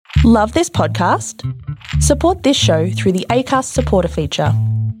Love this podcast? Support this show through the Acast supporter feature.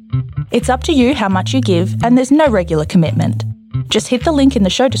 It's up to you how much you give, and there's no regular commitment. Just hit the link in the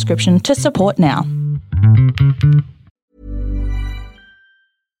show description to support now.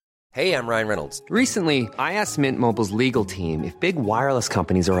 Hey, I'm Ryan Reynolds. Recently, I asked Mint Mobile's legal team if big wireless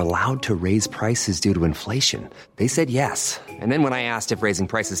companies are allowed to raise prices due to inflation. They said yes. And then when I asked if raising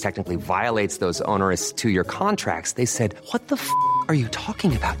prices technically violates those onerous two-year contracts, they said, "What the f*** are you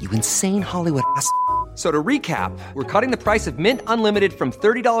talking about, you insane Hollywood ass?" So to recap, we're cutting the price of Mint Unlimited from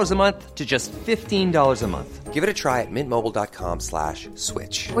 $30 a month to just $15 a month. Give it a try at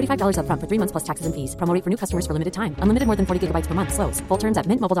mintmobile.com/switch. $45 up front for 3 months plus taxes and fees. Promo rate for new customers for limited time. Unlimited more than 40 gigabytes per month. Slows full terms at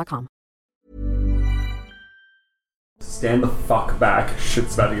mintmobile.com. Stand the fuck back.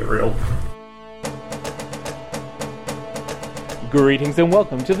 Shit's about to get real. Greetings and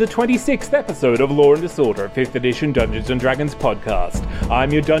welcome to the 26th episode of Law and Disorder, 5th edition Dungeons & Dragons podcast.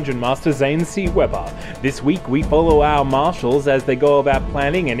 I'm your Dungeon Master, Zane C. Weber. This week we follow our marshals as they go about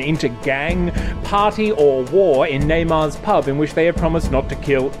planning an inter-gang party or war in Neymar's pub, in which they have promised not to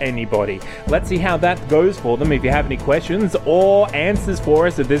kill anybody. Let's see how that goes for them. If you have any questions or answers for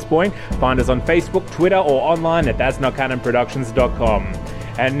us at this point, find us on Facebook, Twitter, or online at that'snotcanonproductions.com.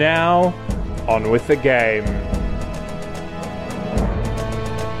 And now, on with the game.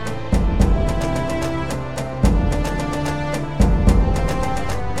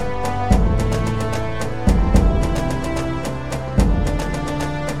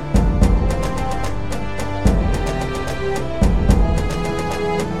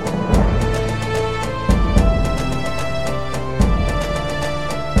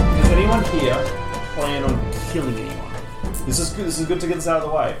 This is good to get this out of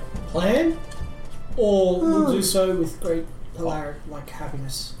the way. Plan? Or we'll do so with great hilarity, like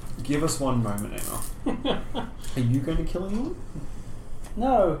happiness. Give us one moment, Emma. Are you going to kill anyone?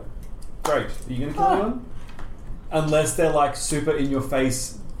 No. Great. Are you going to kill anyone? Unless they're like super in your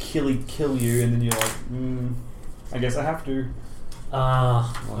face, kill you, and then you're like, I guess I have to.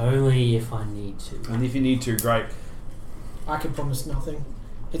 Only if I need to. And if you need to, great. I can promise nothing.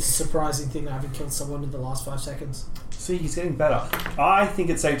 It's a surprising thing that I haven't killed someone in the last 5 seconds. See, he's getting better. I think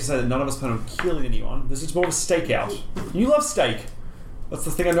it's safe to say that none of us plan on killing anyone. This is more of a stakeout. You love steak. That's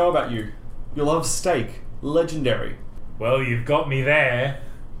the thing I know about you. You love steak. Legendary. Well, you've got me there.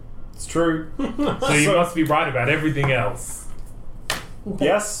 It's true. So you must be right about everything else.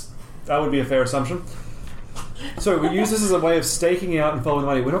 Yes, that would be a fair assumption. So we use this as a way of staking out and following the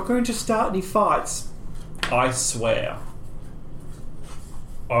money. We're not going to start any fights. I swear.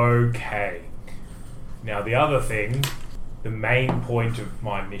 Okay. Now the other thing, the main point of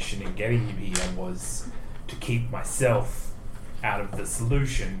my mission in getting you here was to keep myself out of the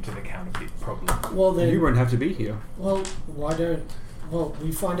solution to the counterfeit problem. Well, then... You won't have to be here. Well, why don't... Well,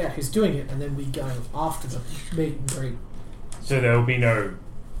 we find out who's doing it, and then we go after the meet and greet. So there will be no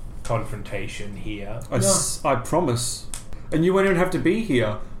confrontation here? I promise. And you won't even have to be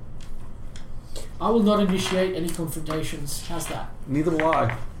here. I will not initiate any confrontations. How's that? Neither will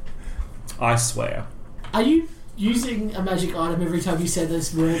I. I swear. Are you using a magic item every time you say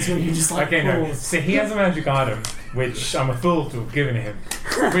those words, or you just like... Okay, no. So he has a magic item, which I'm a fool to have given him,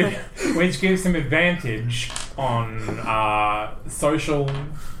 which gives him advantage on social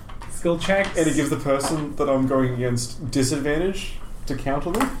skill checks. And it gives the person that I'm going against disadvantage to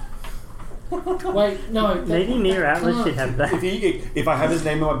counter them? Wait, no. Maybe Mir Atlas should have that. If I have his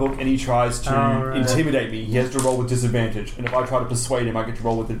name in my book and he tries to intimidate me, he has to roll with disadvantage. And if I try to persuade him, I get to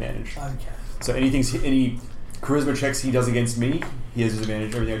roll with advantage. Okay. So any charisma checks he does against me, he has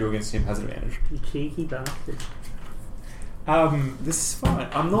disadvantage. Everything I do against him has advantage. You cheeky bastard. This is fine.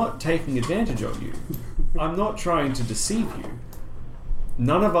 I'm not taking advantage of you. I'm not trying to deceive you.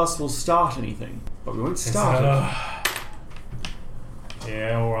 None of us will start anything, but we won't start it.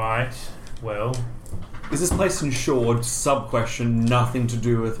 Yeah, alright. Well... Is this place insured? Sub-question, nothing to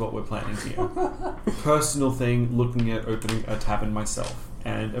do with what we're planning here. Personal thing, looking at opening a tavern myself.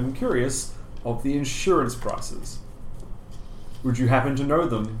 And I'm curious of the insurance prices. Would you happen to know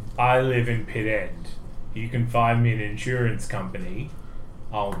them? I live in Pit End. You can find me an insurance company.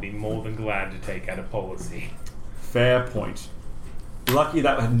 I'll be more than glad to take out a policy. Fair point. Lucky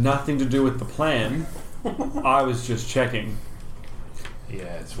that had nothing to do with the plan. I was just checking.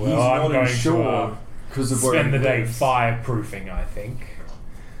 Yes, well, I'm going to spend the day fireproofing, I think.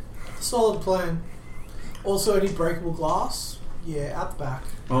 Solid plan. Also, any breakable glass? Yeah, out the back.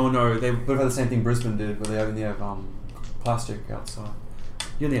 Oh no, they would have had the same thing Brisbane did, where they only have plastic outside.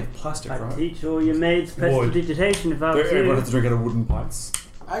 You only have plastic, right? I'd teach all your maids prestidigitation if I was Everyone you. has to drink out of wooden pints.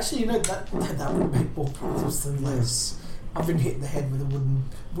 Actually, you know, that would make more problems than less. I've been hit in the head with a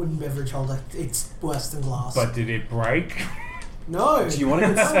wooden beverage holder. It's worse than glass. But did it break? No. Do you want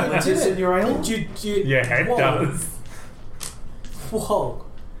to get splinters in your ale? Yeah, it does. Whoa.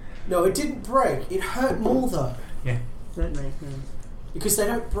 No, it didn't break. It hurt more though. Yeah. That makes sense. Because they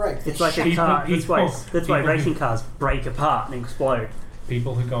don't break. It's like a car. That's why racing cars break apart and explode.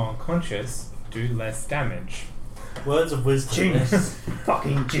 People who go unconscious do less damage. Words of wisdom. Genius.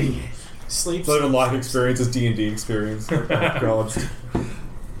 Fucking genius. Sleep. Not even life experience, it's D&D experience. Oh, God.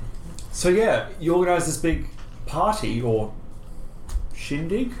 So yeah, you organise this big party, or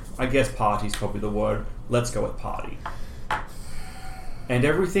shindig? I guess party's probably the word. Let's go with party. And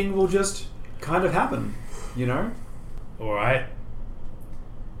everything will just kind of happen, you know? Alright.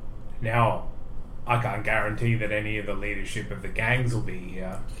 Now, I can't guarantee that any of the leadership of the gangs will be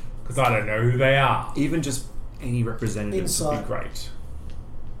here, because I don't know who they are. Even just any representatives would be great.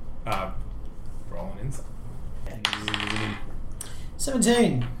 Roll an insight.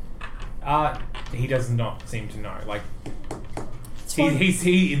 17. He does not seem to know. Like, It's fine. this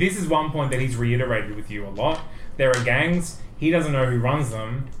is one point that he's reiterated with you a lot. There are gangs. He doesn't know who runs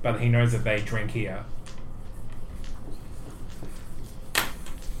them, but he knows that they drink here.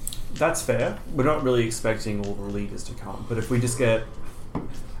 That's fair. We're not really expecting all the leaders to come, but if we get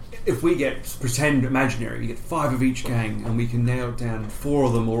pretend imaginary, you get 5 of each gang, and we can nail down 4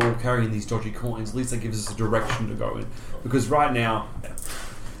 of them are all carrying these dodgy coins, at least that gives us a direction to go in. Because right now,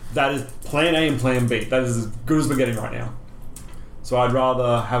 that is plan A and plan B. That is as good as we're getting right now. So I'd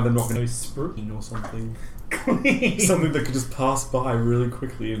rather have them not go spruiking or something. Something that could just pass by really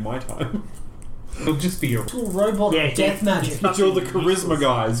quickly in my time. It'll just be a... Robot death magic. But you're the charisma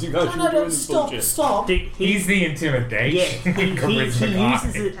guys. You guys should be doing this bullshit. Stop. He's the intimidation. Yeah, he charisma guy.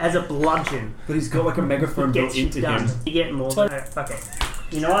 uses it as a bludgeon. But he's got like a megaphone built Gets shit into done. him. You get more. Okay.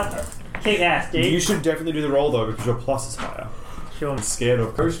 You know what? Kick ass, dude. You should definitely do the roll though, because your plus is higher. Sure. I'm scared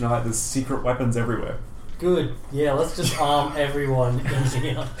of Potion Knight. There's secret weapons everywhere. Good. Yeah, let's just arm everyone in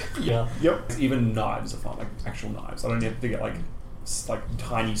here. Yeah. Yep. Even knives are fun, like actual knives. I don't have to get like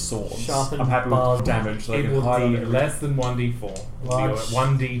tiny swords. Sharpened I'm happy bars. with damage. So I It can will hide be on less than 1d4. Large-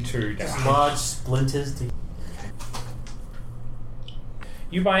 1d2 damage. Large splinters.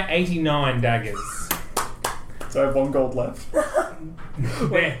 You buy 89 daggers. So I have 1 gold left.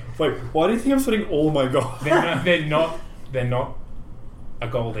 They're, Wait, why do you think I'm spending all my gold? they're not a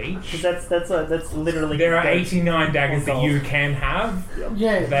gold each. Because that's literally. There are 89 daggers that you can have.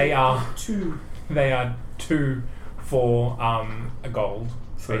 Yeah. They are 2. They are 2 for a gold,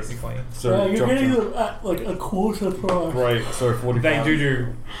 basically. So you're drop getting to- them at like a quarter price. Right, so 45. They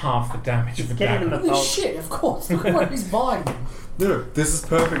do half the damage of a Getting them dagger. a Holy shit, of course. Look at what he's buying them. No, this is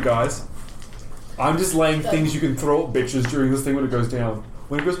perfect, guys. I'm just laying things you can throw at bitches during this thing when it goes down.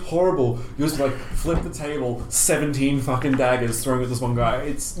 When it goes horrible, you just like flip the table, 17 fucking daggers throwing at this one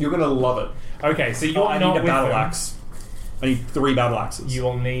guy. You're gonna love it. Okay, so you're I not need a with battle them. axe. I need 3 battle axes. You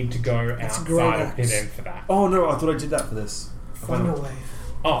will need to go That's a great outside of Pit axe. End for that. Oh no, I thought I did that for this. Thunderwave.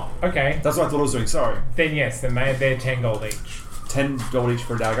 Oh, okay. That's what I thought I was doing, sorry. Then yes, they're 10 gold each. 10 gold each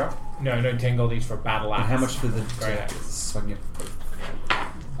for a dagger. No, 10 gold each for a battle axe. And how much for the Great daggers? axe. So I can get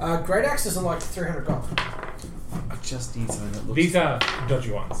Great axes are like 300 gold. I just need something that looks These are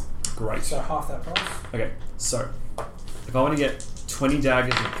dodgy ones. great. So half that price. Okay, so if I want to get 20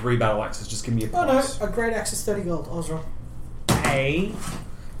 daggers and 3 battle axes, just give me a Oh no, price. a great axe is 30 gold. I was wrong.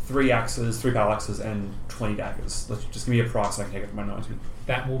 3 axes, 3 battle axes, and 20 daggers. Let's just give me a price so I can take it from my 90.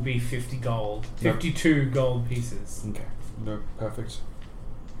 That will be 50 gold. Yep. 52 gold pieces. Okay, no, perfect.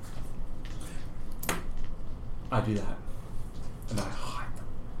 I do that, and I hide them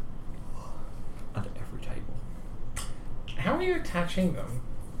under every table. How are you attaching them?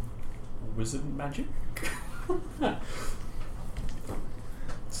 Wizard magic?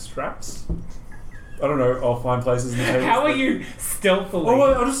 Straps? I don't know, I'll find places in the table. How are you stealthily Oh,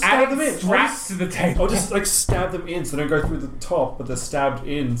 I'll just stab adding them in. straps to the table? I'll just like stab them in so they don't go through the top, but they're stabbed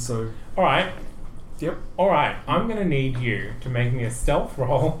in, so... Alright, Yep. I'm going to need you to make me a stealth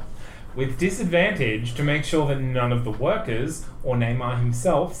roll with disadvantage to make sure that none of the workers or Neymar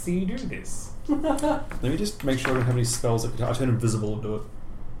himself see you do this. Let me just make sure I don't have any spells that can... I turn invisible and do it.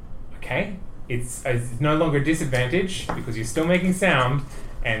 Okay? It's no longer a disadvantage because you're still making sound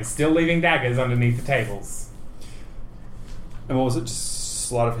and still leaving daggers underneath the tables. And what was it? Just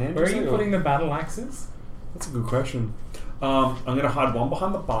sleight of hand? Where are you you say, or- putting the battle axes? That's a good question. I'm going to hide one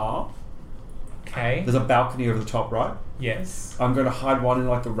behind the bar. Okay. There's a balcony over the top, right? Yes. I'm going to hide one in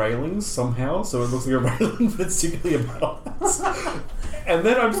like the railings somehow, so it looks like a railing, but it's secretly a battle axe. And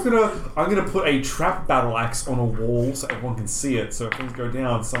then I'm gonna put a trap battle axe on a wall so everyone can see it. So if things go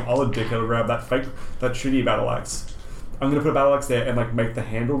down, some other dickhead will grab that shitty battle axe. I'm going to put a battle axe there and like make the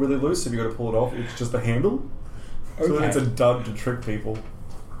handle really loose. If you got to pull it off, it's just the handle. So Okay. it's a dud to trick people.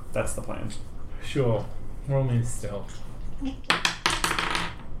 That's the plan. Sure. Roll me stealth.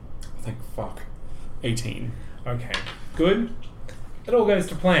 Thank fuck. 18. Okay. Good. It all goes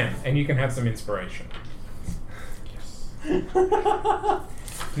to plan, and you can have some inspiration.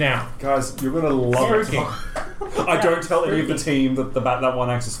 Now, Guys, you're going to love it. Spooking. I don't tell any of the team that that one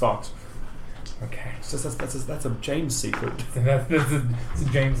axe is fucked. Okay. It's just, that's a James secret. So that's a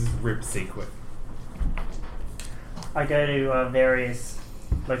James's rip secret. I go to various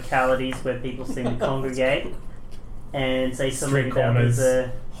localities where people seem to congregate and say something Street about corners, there's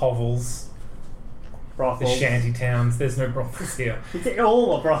a hovels, the brothel. shanty towns. There's no brothels here. Is it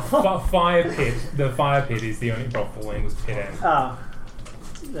all a brothel? Fire pit. The fire pit is the only brothel in Pit End. Oh.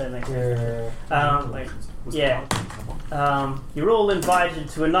 That makes sense. You're all invited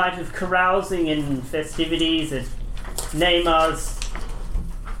to a night of carousing and festivities at Neymar's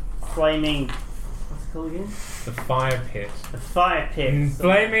Flaming... What's it called again? The fire pit. The Fire Pit.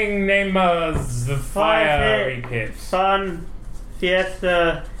 Flaming Neymar's the fiery pit. Fun.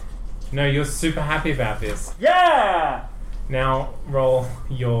 Fiesta. No, you're super happy about this. Yeah! Now roll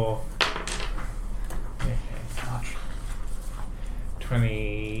your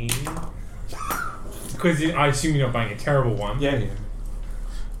 20. Because I assume you're not buying a terrible one. Yeah.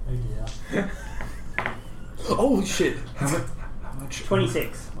 Oh, yeah. Holy shit. How much?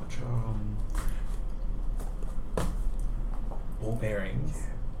 26. How much, Ball bearings.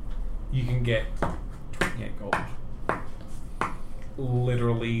 You can get 28 gold.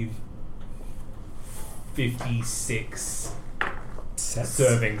 literally 56 Sets?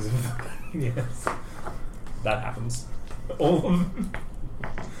 servings of yes. That happens. All of them.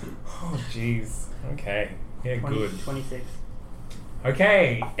 Oh, jeez. Okay. Yeah, 20, good. 26.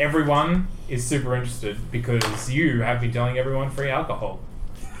 Okay, everyone is super interested because you have been telling everyone free alcohol.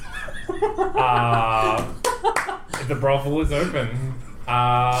 The brothel is open.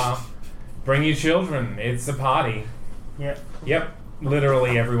 Bring your children. It's a party. Yep. Yep.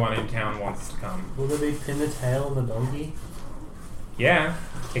 Literally everyone in town wants to come. Will there be Pin the Tail and the donkey? Yeah,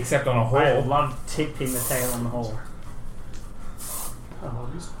 except on a I hall. love tipping the tail on the hall.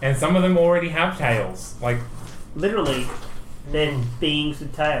 And some of them already have tails. Like, Literally, they're beings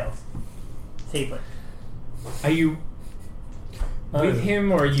with tails. Tiefling. are you with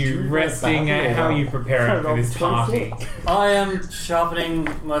him or are you resting? How are you preparing for this party? I am sharpening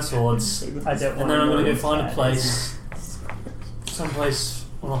my swords, I don't and want then I'm going to go find a that. place, someplace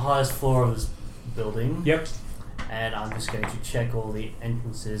on the highest floor of this building. Yep. And I'm just going to check all the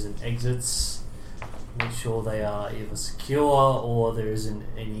entrances and exits, make sure they are either secure or there isn't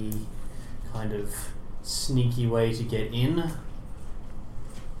any kind of sneaky way to get in.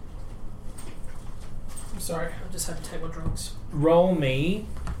 I'm sorry, I just had to take my drugs. Roll me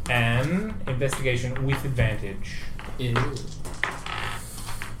an investigation with advantage. Ew.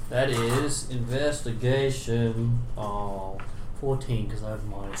 That is investigation. Oh, 14 because I have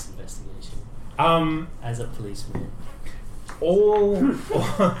minus investigation as a policeman. All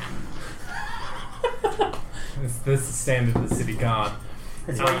this is standard of the city guard.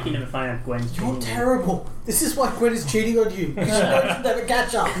 That's why you can never find out Gwen's You're cheating. terrible. This is why Gwen is cheating on you. You should never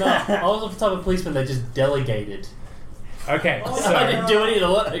catch up. No, I was the type of policeman that just delegated. Okay, Oh, I so didn't do any of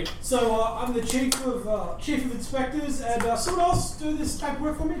the work. So I'm the chief of inspectors, and someone else do this type of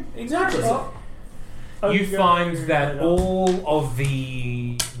work for me. Exactly. you find that all of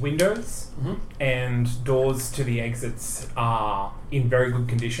the windows and doors to the exits are in very good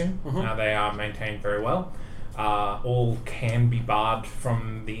condition. They are maintained very well. All can be barred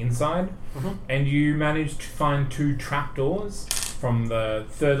from the inside. And you managed to find 2 trapdoors from the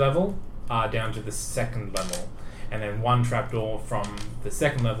 3rd level down to the 2nd level. And then 1 trapdoor from the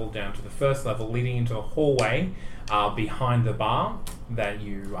 2nd level down to the 1st level, leading into the hallway behind the bar that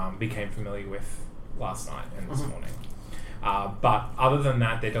you became familiar with last night and this morning. But other than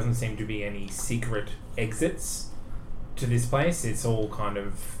that, there doesn't seem to be any secret exits to this place. It's all kind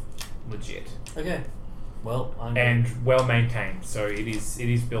of legit Okay. Well, and well maintained, so it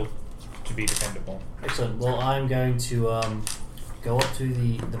is built to be defendable. excellent. Well, I'm going to go up to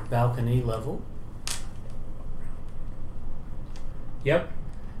the balcony level, Yep.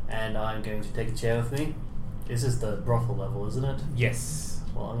 and I'm going to take a chair with me. This is the brothel level, isn't it? Yes.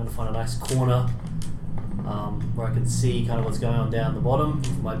 Well, I'm going to find a nice corner where I can see kind of what's going on down the bottom,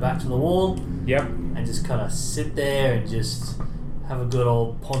 with my back to the wall, Yep. and just kind of sit there and just have a good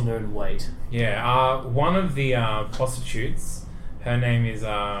old ponder and wait. Yeah. One of the prostitutes, her name is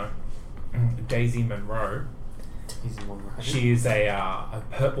Daisy Monroe. Easy one, right? She is a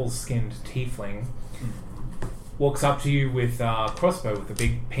purple-skinned tiefling walks up to you with a crossbow with a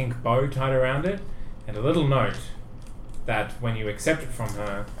big pink bow tied around it, and a little note that, when you accept it from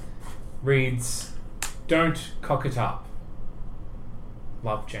her, reads, "Don't cock it up.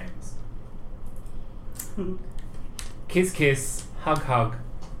 Love, James." Kiss, kiss, hug, hug,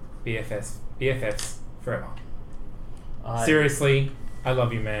 BFFs forever. Seriously, I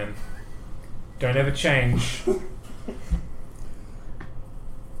love you, man. Don't ever change.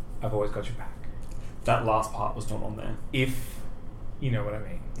 I've always got your back. That last part was not on there. If you know what I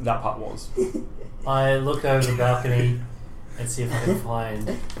mean. That part was. I look over the balcony and see if I can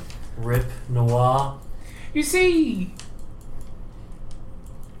find Rip Noir. You see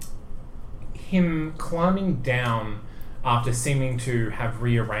him climbing down after seeming to have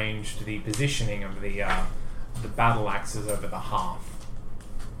rearranged the positioning of the battle axes over the hearth.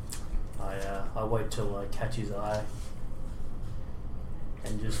 I wait till I catch his eye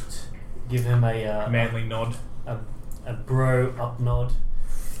and just give him a manly nod, a bro up nod.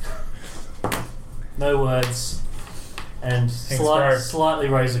 No words, and slightly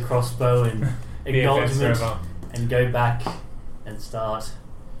raise the crossbow in acknowledgement, and go back and start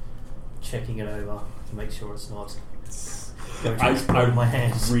checking it over to make sure it's not going to explode in my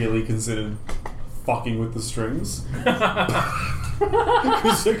hands. Really considered fucking with the strings.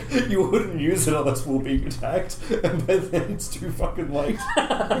 Because you wouldn't use it unless we're being attacked, and by then it's too fucking late.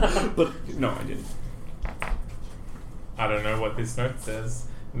 But no, I didn't. I don't know what this note says.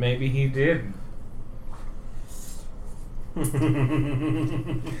 Maybe he did.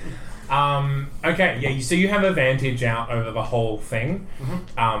 Okay, yeah, so you have advantage out over the whole thing.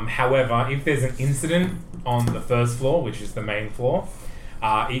 Mm-hmm. However, if there's an incident on the first floor, which is the main floor,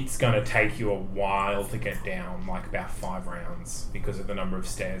 it's going to take you a while to get down, like about 5 rounds, because of the number of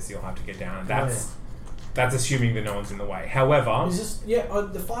stairs you'll have to get down. That's assuming that no one's in the way. However... Is this,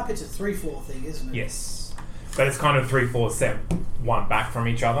 the fire pit's a 3-floor thing, isn't it? Yes. But it's kind of 3 floors set one back from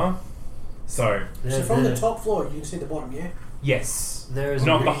each other. So from the top floor, you can see the bottom, yeah? Yes. There is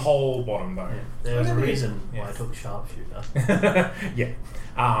not the whole bottom, though. Yeah. There's a reason why I took sharpshooter. Yeah.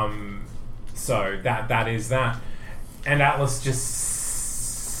 So that is that. And Atlas just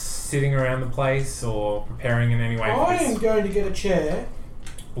sitting around the place or preparing in any way for I this am going to get a chair.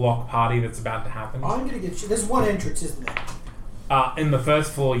 block party that's about to happen. I'm going to get... There's one entrance, isn't there? In the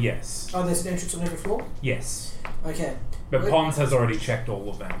first floor, yes. Oh, there's an entrance on every floor? Yes. Okay. But Pons has already checked all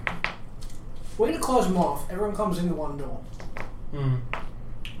of them. We're going to close them off. Everyone comes in the one door. Mm.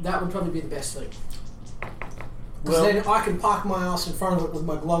 That would probably be the best thing. Because then I can park my ass in front of it with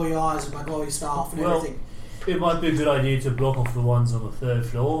my glowy eyes and my glowy staff and everything. It might be a good idea to block off the ones on the 3rd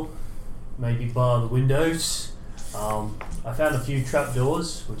floor. Maybe bar the windows. I found a few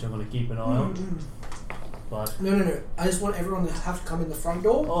trapdoors, which I'm going to keep an eye on. But No. I just want everyone to have to come in the front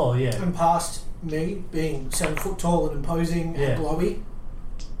door. Oh, yeah. And past me, being 7 foot tall and imposing and glowy.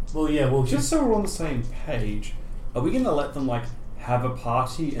 Well, yeah, just so we're on the same page, are we going to let them, have a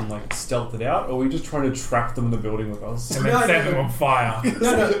party and, stealth it out, or are we just trying to trap them in the building with us? And then set them on fire.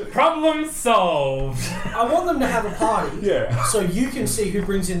 No. Problem solved. I want them to have a party. Yeah. So you can see who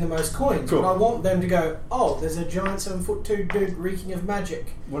brings in the most coins. Cool. But I want them to go, oh, there's a giant 7'2" dude reeking of magic.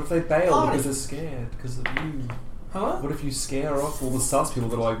 What if they bail Party. because they're scared because of you? Huh? What if you scare off all the sus people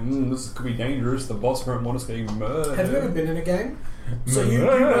that are like, this could be dangerous, the boss won't want us getting murdered? Have you ever been in a game? So you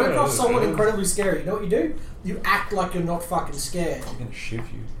run across someone incredibly scary. You know what you do? You act like you're not fucking scared. They're going to shiv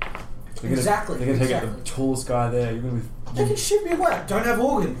you. Exactly. They're going to take out the tallest guy there. You're going to be... They can shiv me away. I don't have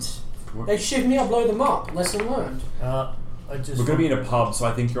organs. They shiv me, I blow them up. Lesson learned. We're going to be in a pub, so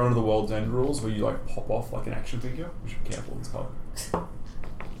I think you're under the World's End rules where you pop off like an action figure. We should be careful in this pub.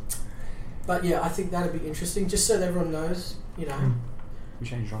 But yeah, I think that'd be interesting, just so that everyone knows, We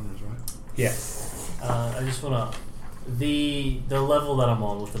change genres, right? Yes. I just want to... The level that I'm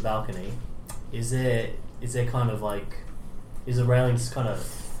on with the balcony, is there kind of is the railings kind of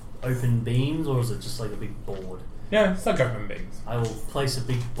open beams, or is it just like a big board? Yeah, it's like open beams. I will place a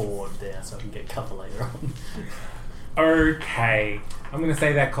big board there so I can get cover later on. Okay. I'm going to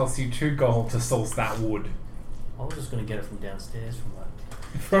say that costs you 2 gold to source that wood. I was just going to get it from downstairs from that.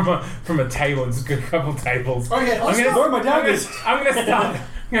 From a table, it's a couple tables. Okay, I'm going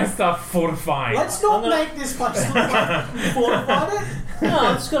to start fortifying. Let's not make this place look like fortified. No,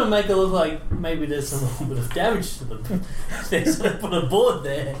 I'm just going to make it look like maybe there's some little bit of damage to them. There's put a board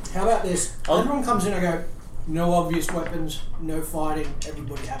there. How about this? Everyone comes in, I go, no obvious weapons, no fighting,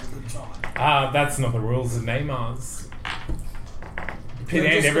 everybody have a good time. That's not the rules of Neymar's. Pit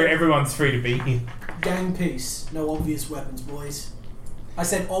end, everyone's free to be here. Gang peace, no obvious weapons, boys. I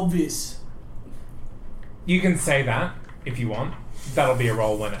said obvious. You can say that if you want. that'll be a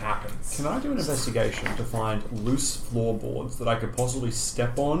roll when it happens. Can I do an investigation to find loose floorboards that I could possibly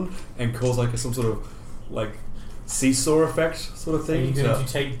step on and cause like some sort of like seesaw effect sort of Are thing? you going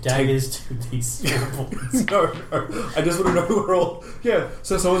to take daggers to these floorboards? No. I just want to know who we're all. Yeah,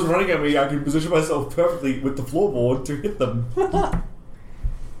 so if someone's running at me, I can position myself perfectly with the floorboard to hit them. I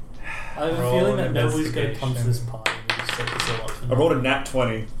have a Roll feeling an that nobody's going to come to investigation. this party and just set this all up. I rolled a nat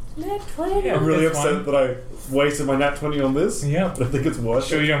 20. Nat 20? Yeah, I'm really that's upset fine. that I wasted my nat 20 on this. Yeah. But I think it's worth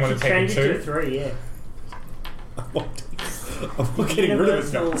Sure, it. you don't want to take Change a it to a 2? 3, yeah. I'm not getting rid of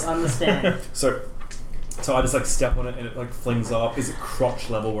it now. Universal understand. So I just like step on it and it like flings up. Is it crotch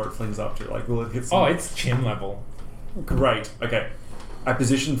level where it flings up to? Like, will it hit some... Oh, it's chin level. Great. Okay. I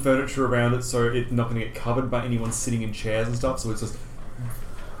position furniture around it so it's not going to get covered by anyone sitting in chairs and stuff, so it's just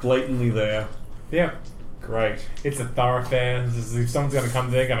blatantly there. Yeah. Great. It's a thoroughfare. If someone's going to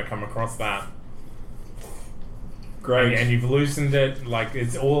come, they're going to come across that. Great. And you've loosened it. Like,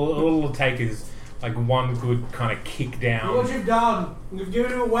 it's all it'll take is like one good kind of kick down. What you've done? You've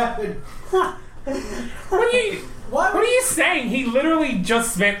given him a weapon. What are you saying? He literally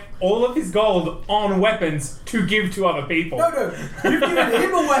just spent all of his gold on weapons to give to other people. No, you've given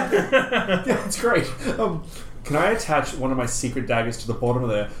him a weapon. Yeah, that's great. Can I attach one of my secret daggers to the bottom of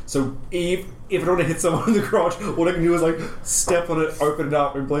there? So if I want to hit someone in the crotch, what I can do is like step on it, open it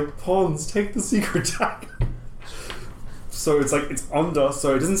up, and be like, Pons, take the secret dagger. So it's like it's under,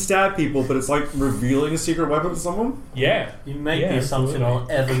 so it doesn't stab people, but it's like revealing a secret weapon to someone. Yeah. You make Yeah, the assumption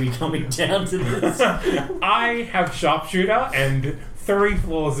absolutely. I'll ever be coming down to this. I have sharpshooter and 3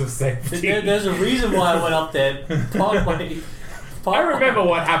 floors of safety. There's a reason why I went up there. I remember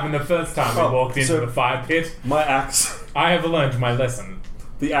what happened the first time we walked into so- the fire pit. My axe, I have learned my lesson.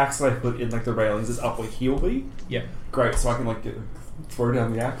 the axe that I put in like the railings is up where he'll be. Yep. Great, so I can like throw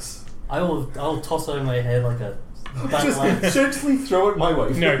down the axe. I'll toss over my head like a Just gently throw it my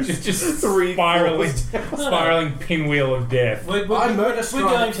way. No, just 3 spiraling pinwheel of death. We're I murder going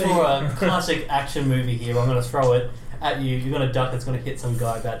strike for team. a classic action movie here. I'm going to throw it at you. You're going to duck. It's going to hit some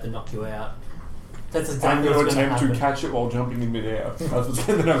guy about to knock you out. That's I'm exactly going what's to going to attempt to happen. catch it while jumping in midair. That's what's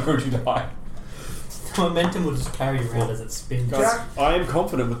then I'm going to die. The momentum will just carry you around as it spins. Guys, I am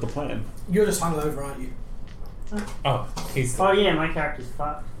confident with the plan. You're just hungover, aren't you? Oh, he's Oh yeah, my character's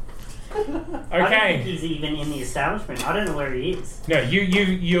fucked. I don't think okay. he's even in the establishment. I don't know where he is. No,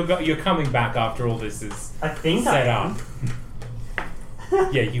 you're coming back after all this is I think set I up.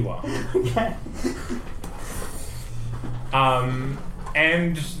 am. Yeah, you are. Okay.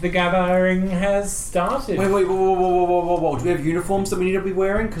 And the gathering has started. Wait, whoa. Do we have uniforms that we need to be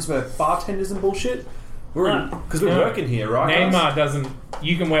wearing? Because we're bartenders and bullshit? Because we're No. working here, right? guys? Neymar doesn't.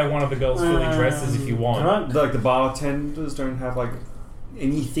 You can wear one of the girls' fully dresses if you want. Like the bartenders don't have like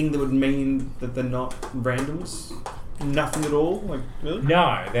anything that would mean that they're not randoms? Nothing at all? Like, really?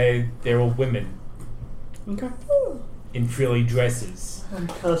 No, they're all women Okay. in frilly dresses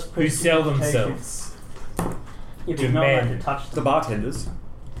who sell themselves If to you're not allowed men. to touch The them. bartenders.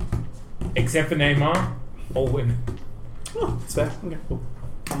 Except for Neymar, all women. Oh, it's fair. Okay, cool.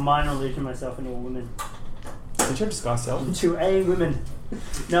 Minor illusion myself into a woman. Did you have disguise self? Into a woman.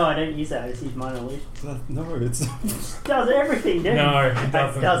 No, I don't use that. I just use minor illusion. No, it's... Does everything, doesn't No, it? it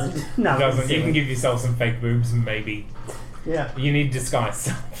doesn't. It doesn't. No, It doesn't. it's You can silly. give yourself some fake boobs, maybe. Yeah. You need disguise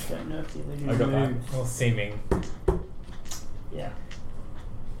Don't know if the illusion I got that. moves. or seeming. Yeah.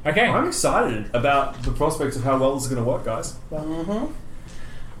 Okay. I'm excited about the prospects of how well this is going to work, guys.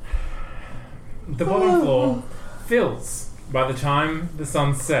 The bottom floor fills by the time the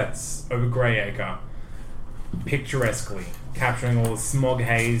sun sets over Greyacre, picturesquely, capturing all the smog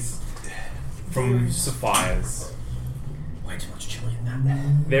haze from sapphires. Way too much chili in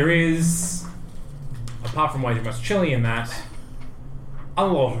that. There is, apart from way too much chili in that, a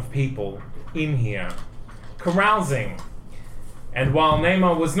lot of people in here, carousing. And while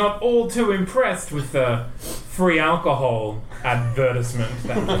Neymar was not all too impressed with the free alcohol advertisement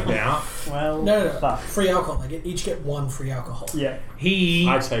that went out, Well, No. fuck. Free alcohol. They each get one free alcohol. Yeah. he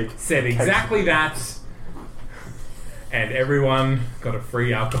I take said exactly that, and everyone got a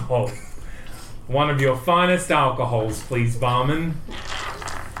free alcohol. One of your finest alcohols, please, barman.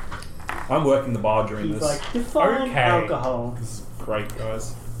 I'm working the bar during He's this. like, define Okay. alcohol. This is great,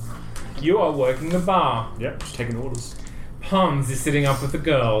 guys. You are working the bar. Yep, just taking orders. Pons is sitting up with the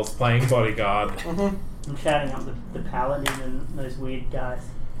girls, playing bodyguard. I'm shouting up the paladin and those weird guys.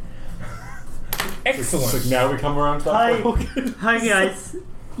 Excellent. So now we come around to that Hi, point. hi guys.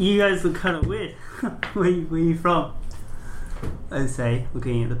 You guys look kind of weird. where you from? I say,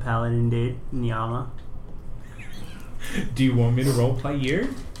 looking at the paladin dude in the armor. Do you want me to roleplay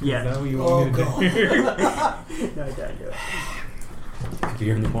you? Yeah. Is that what you want me to do? No, don't do it.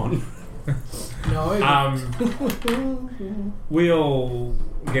 the only one. No. We'll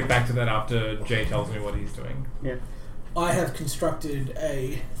get back to that after Jay tells me what he's doing. Yeah. I have constructed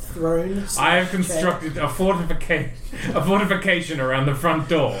a throne. I have constructed a fortification around the front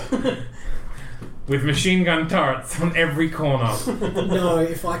door with machine gun turrets on every corner. No,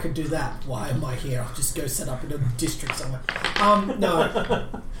 if I could do that, why am I here? I'll just go set up in a district somewhere. No.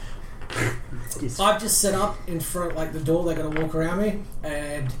 I've just set up in front, like the door. They're going to walk around me,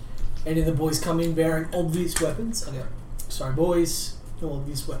 and any of the boys come in bearing obvious weapons. I go, sorry, boys, no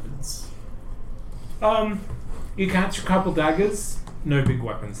obvious weapons. You catch a couple daggers. No big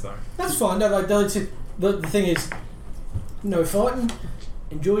weapons though. That's fine. No, like the thing is, no fighting.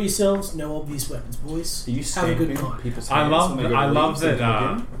 Enjoy yourselves. No obvious weapons, boys. Are you Have a good stamping night. people's I hands love when they go to leave so they that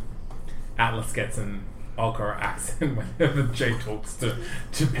can look in? Atlas gets an Ulkara accent whenever Jay talks to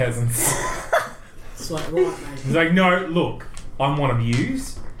peasants. It's like, right, mate. He's like, no, look, I'm one of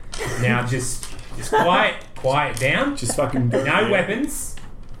yous. Now just quiet down. Just fucking No weapons.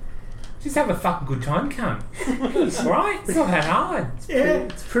 Just have a fucking good time, cunt. Right? It's not that hard.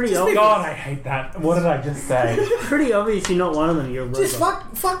 It's pretty obvious. God, I hate that. What did I just say? Pretty obvious you're not one of them. You're a robot. Just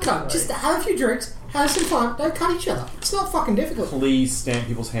fuck cunt. Just have a few drinks, have some fun, don't cut each other. It's not fucking difficult. Please stamp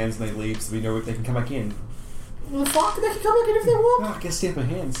people's hands when they leave so we know if they can come back in. Well, fuck, they can come back in if they want. No, I guess stamp my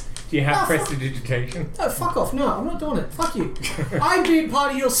hands. Do you have fuck. prestidigitation? No, fuck off. No, I'm not doing it. Fuck you. I'm being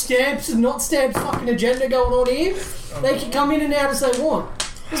part of your stamps and not stamps fucking agenda going on here. They can come in and out as they want.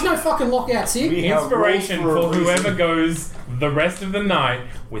 There's no fucking lockouts here. We have Inspiration rules for a whoever reason. goes the rest of the night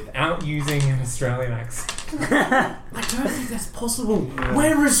without using an Australian accent. I don't think that's possible.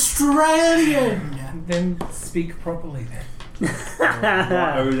 We're Australian. Then speak properly then.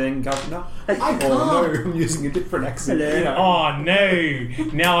 Oh, then governor. I Oh can't. no, I'm using a different accent. Hello. You know. Oh no!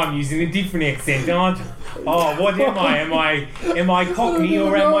 Now I'm using a different accent, aren't I? Oh, what am I? Am I Cockney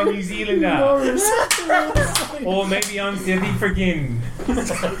or am I New Zealander? Or maybe I'm South African.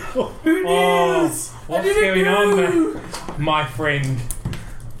 Who knows? What's going on, my friend?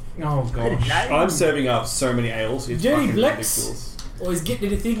 Oh gosh. I'm serving up so many ales. It's Dirty fucking blacks. ridiculous. Always getting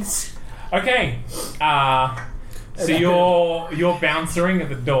into things. Okay. So you're bouncing at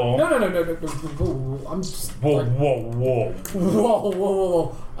the door. No. I'm just. Whoa, like, whoa.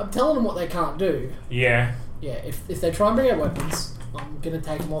 Whoa. I'm telling them what they can't do. Yeah. Yeah, if they try and bring out weapons, I'm going to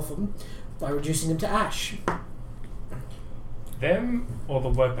take them off them by reducing them to ash. Them or the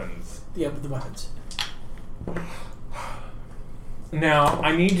weapons? Yeah, the weapons. Now,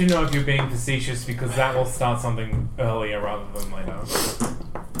 I need to know if you're being facetious because that will start something earlier rather than later.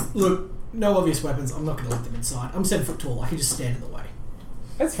 Look, no obvious weapons. I'm not going to let them inside. I'm 7 foot tall. I can just stand in the way.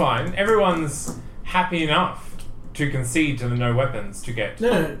 That's fine. Everyone's happy enough to concede to the no weapons to get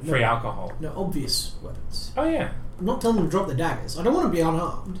No. free alcohol. No obvious weapons. Oh yeah. I'm not telling them to drop their daggers. I don't want to be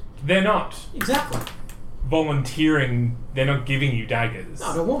unarmed. They're not Exactly. volunteering. They're not giving you daggers. No,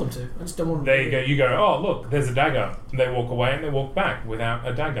 I don't want them to. I just don't want them There to. you go. You go, oh, look, there's a dagger. And they walk away and they walk back without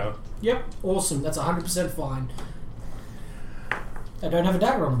a dagger. Yep, awesome. That's 100% fine. They don't have a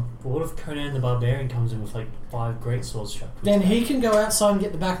dagger on them. But what if Conan the Barbarian comes in with like 5 greatswords strapped to his Then back? he can go outside and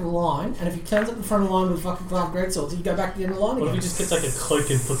get the back of the line, and if he turns up the front of the line with fucking 5 greatswords, he can go back to the end of the line What if again. he just gets like a cloak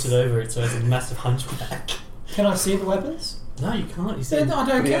and puts it over it so it's a massive hunchback? Can I see the weapons? No, you can't. You Then said I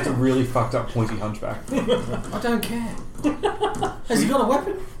don't But he has a care. really fucked up pointy hunchback. I don't care. Has he got a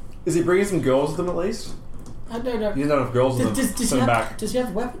weapon? Is he bringing some girls with him at least? I don't know. He's not enough girls with him. Does he Send him back. have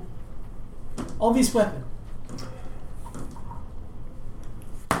a weapon? Obvious weapon.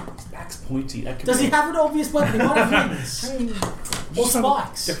 His back's pointy. That could Does be- he have an obvious weapon? He might have wings. Or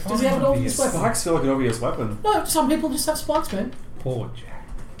spikes. Does he have an obvious weapon? Spikes feel like an obvious weapon. No, some people just have spikes, man. Poor Jack.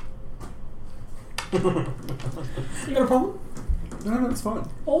 You got a problem? No, it's fine.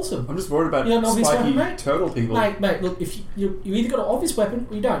 Awesome. I'm just worried about You got an obvious spiky weapon, mate? turtle people. Mate, look, if you either got an obvious weapon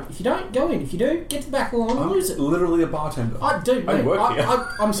or you don't. If you don't, go in. If you do, get to the back of the line and I'm lose it. literally a bartender. I do, I mate. work here.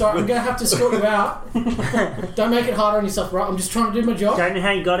 I'm sorry, I'm going to have to escort you out. Don't make it harder on yourself, right? I'm just trying to do my job. Don't know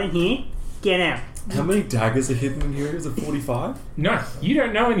how you got in here. Get out. How many daggers are hidden in here? Is it 45? No, you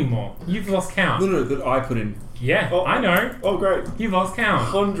don't know anymore. You've lost count. No, that I put in. Yeah, Oh. I know. Oh, great. You've lost count.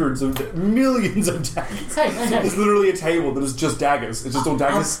 Hundreds of, millions of daggers. Hey. There's literally a table that is just daggers. It's just all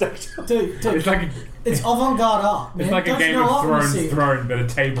daggers stacked up. Dude, It's like it's avant-garde art, man. it's like a Don't you Game know of art when you Thrones see it? throne, but a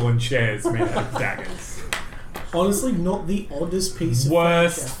table and chairs made out of daggers. Honestly, not the oddest piece of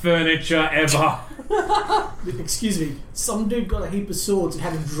Worst furniture ever. furniture. Excuse me. Some dude got a heap of swords and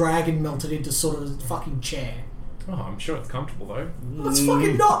had a dragon melted into sort of a fucking chair. Oh, I'm sure it's comfortable though. Well, it's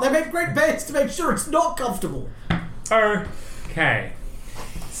fucking not. They make great beds to make sure it's not comfortable. Okay,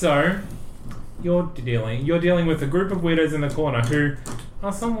 so you're dealing with a group of weirdos in the corner who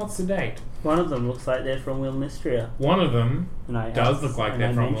are somewhat sedate. One of them looks like they're from Wilmistria. One of them And I does asked- look like and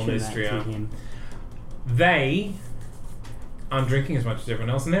they're I from mentioned that to Wilmistria. him. They aren't drinking as much as everyone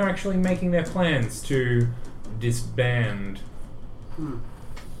else, and they're actually making their plans to disband.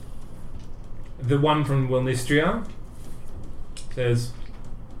 The one from Wilmistria says,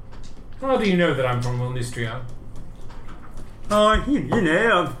 "How do you know that I'm from Wilmistria?" You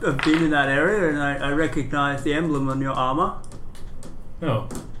know, I've been in that area and I recognise the emblem on your armour. Oh,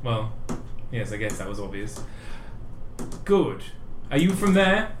 well, yes, I guess that was obvious. Good. Are you from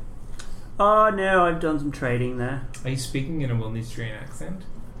there? Oh, no, I've done some trading there. Are you speaking in a Wilmistria accent?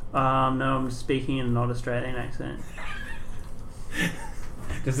 No, I'm speaking in a not Australian accent.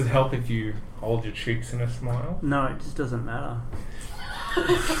 Does it help if you hold your cheeks in a smile? No, it just doesn't matter.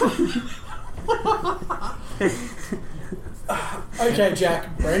 Okay,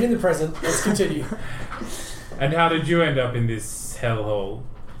 Jack, brain in the present. Let's continue. And how did you end up in this hellhole?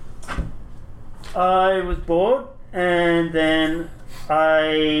 I was bored, and then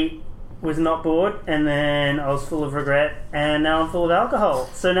I was not bored, and then I was full of regret, and now I'm full of alcohol.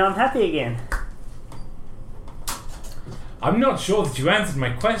 So now I'm happy again. I'm not sure that you answered my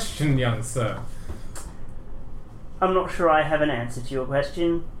question, young sir. I'm not sure I have an answer to your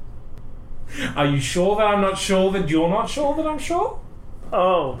question. Are you sure that I'm not sure that you're not sure that I'm sure?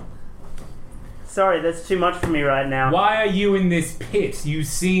 Oh. Sorry, that's too much for me right now. Why are you in this pit? You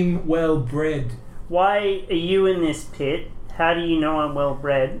seem well bred. Why are you in this pit? How do you know I'm well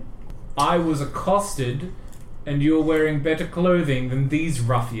bred? I was accosted, and you're wearing better clothing than these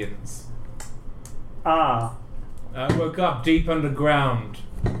ruffians. Ah. I woke up deep underground,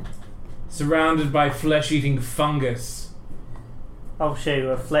 surrounded by flesh-eating fungus. I'll show you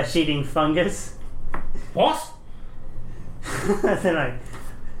a flesh-eating fungus. What? then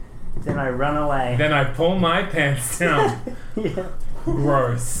I run away. Then I pull my pants down. Yeah.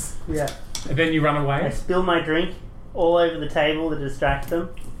 Gross. Yeah. And then you run I away? spill my drink all over the table to distract them,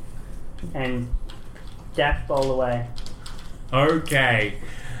 and dash bowl away. Okay.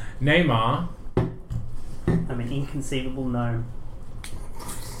 Neymar. I'm an inconceivable gnome.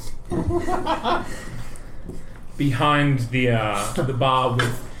 Behind the bar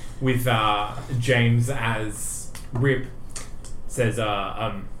with James as Rip says, if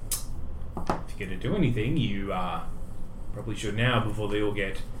you're gonna do anything, you probably should now before they all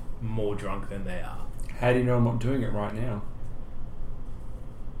get more drunk than they are. How do you know I'm not doing it right now?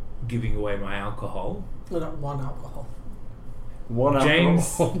 Giving away my alcohol. Not one alcohol. One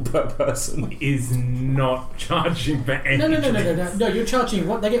James alcohol per person. is not charging for any drinks. No, you're charging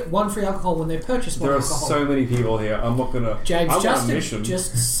what they get one free alcohol when they purchase one There are alcohol. so many people here. I'm not gonna. James, I'm on a mission.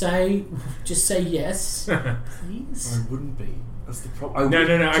 just say yes, please. I wouldn't be. That's the problem. No,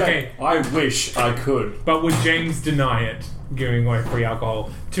 okay. I wish I could. But would James deny it, giving away free alcohol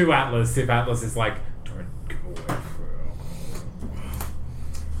to Atlas if Atlas is like, don't give away free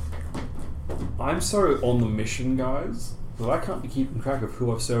alcohol? I'm so on the mission, guys, that I can't be keeping track of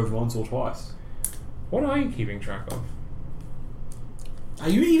who I've served once or twice. What are you keeping track of? Are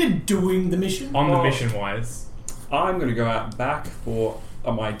you even doing the mission? On the mission-wise. I'm going to go out back for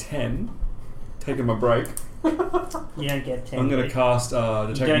my 10, taking my break. You don't get 10. I'm going to cast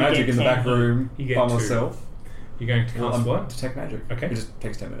Detect don't Magic get in the 10. back room You get by 2. myself. You're going to cast what? Detect Magic. Okay. It just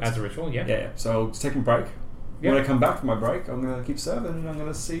takes 10 minutes. As a ritual, yeah. Yeah. So I'll just take a break. Yeah. When I come back from my break, I'm going to keep serving and I'm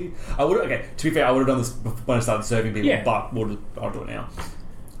going to see... To be fair, I would have done this when I started serving people, Yeah. but I'll do it now.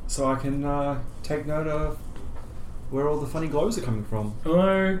 So I can take note of where all the funny glows are coming from.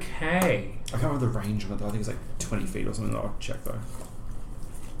 Okay. I can't remember the range of it though. I think it's like 20 feet or something. I'll check though.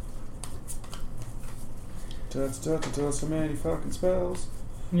 So many fucking spells.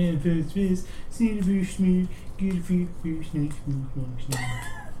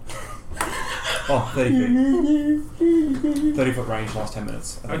 Oh, 30 feet. 30 foot range, last 10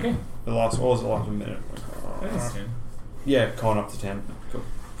 minutes. I think. Okay. What was the last minute? That is 10. Yeah, going up to 10. Cool.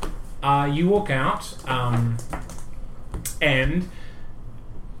 You walk out, and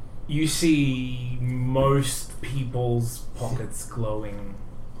you see most people's pockets glowing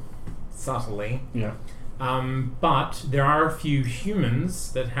subtly. Yeah. But there are a few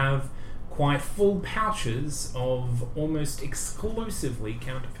humans that have quite full pouches of almost exclusively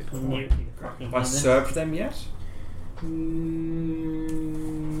counterfeit coin. Have I served them yet? Roll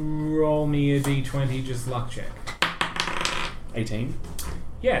me a d20, just luck check. 18.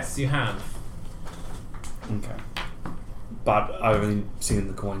 Yes, you have. Okay. But I've only seen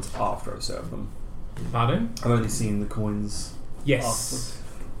the coins after I've served them. Pardon? I've only seen the coins Yes. afterwards.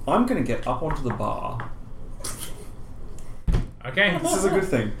 I'm going to get up onto the bar. Okay. This is a good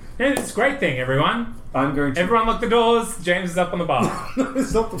thing. Yeah, it's a great thing, everyone. I'm going to... Everyone lock the doors. James is up on the bar. No,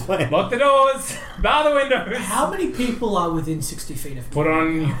 it's not the plan. Lock the doors. Bar the windows. How many people are within 60 feet of me? Put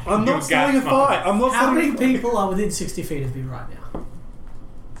on I'm your not starting a gas fight. mask. I'm not How starting many people are within 60 feet of me right now?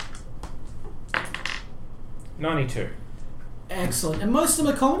 92. Excellent. And most of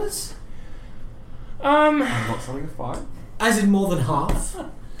them are commoners? I'm not starting a fight. As in more than half?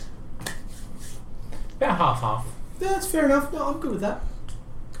 About half. Yeah, that's fair enough. No, I'm good with that.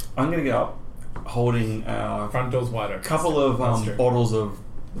 I'm going to get up, holding a Front door's wide open. couple of That's true. bottles of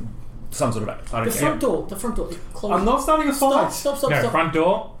some sort of... I don't The care. front door. Close. I'm not starting a fight. Stop. No, front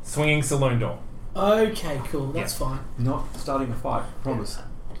door, swinging saloon door. Okay, cool. That's fine. Not starting a fight. Promise.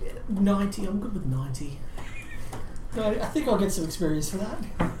 90. I'm good with 90. No, I think I'll get some experience for that.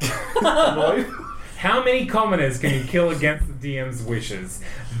 How many commoners can you kill against the DM's wishes?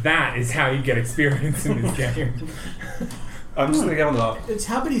 That is how you get experience in this game. I'm just going to get on the up. It's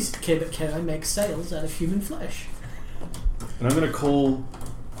how many can I make sails out of human flesh? And I'm going to call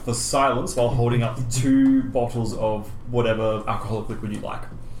for silence while holding up 2 bottles of whatever alcoholic liquid you like.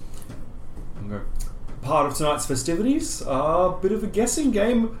 I'm going to go, part of tonight's festivities, a bit of a guessing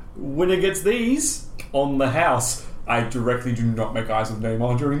game. Winner gets these on the house. I directly do not make eyes with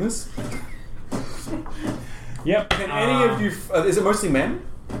Neymar during this. Yep. Can any of you... is it mostly men?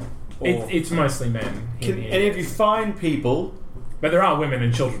 Or It's mostly men. can any of you find people... But there are women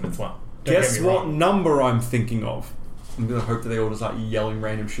and children as well. Don't Guess get me what wrong. number I'm thinking of? I'm going to hope that they all just start yelling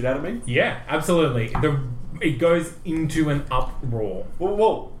random shit out of me. Yeah, absolutely. It goes into an uproar.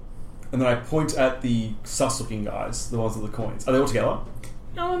 Whoa. And then I point at the sus-looking guys, the ones with the coins. Are they all together?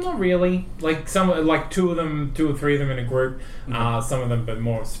 No, not really. Like two or three of them in a group. Some of them, but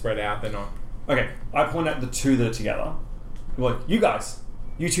more spread out. They're not. Okay, I point at the 2 that are together. I'm like, you guys,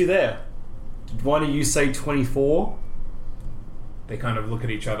 you 2 there. Did one of you say 24? They kind of look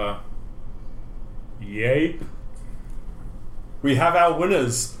at each other. Yay. We have our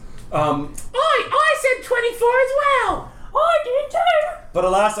winners. I said 24 as well. I did too. But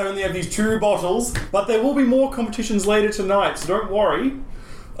alas, I only have these 2 bottles. But there will be more competitions later tonight, so don't worry.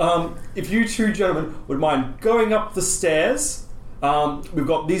 If you 2 gentlemen would mind going up the stairs, we've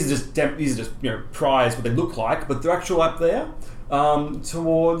got these are just priors what they look like, but they're actual up there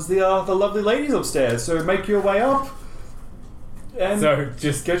towards the lovely ladies upstairs. So make your way up and So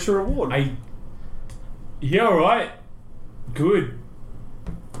just get your reward. Yeah, all right. Good.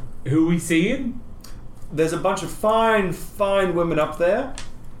 Who are we seeing? There's a bunch of fine women up there,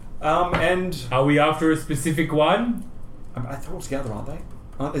 and Are we after a specific one? I thought all together, aren't they?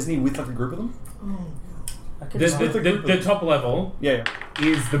 Isn't he with like a group of them? The top level Yeah.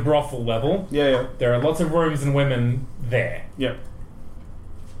 is the brothel level. Yeah. There are lots of rooms and women there. Yeah.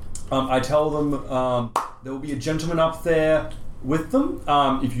 I tell them there will be a gentleman up there with them.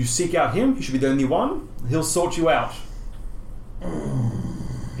 If you seek out him, he should be the only one. He'll sort you out.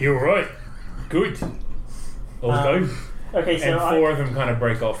 You're right. Good. I'll go. Okay, so And 4 of them kind of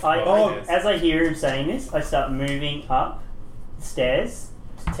break off. as I hear him saying this, I start moving up the stairs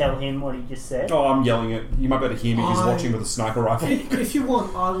to tell him what he just said. Oh, I'm yelling it. You might be able to hear me. He's watching with a sniper rifle. If you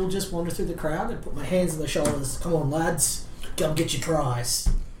want, I will just wander through the crowd and put my hands on the shoulders. Come on, lads. Go get your prize.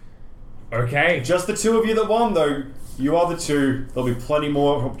 Okay. Just the 2 of you that won, though. You are the 2. There'll be plenty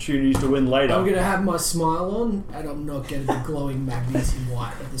more opportunities to win later. I'm going to have my smile on, and I'm not going to be glowing magnesium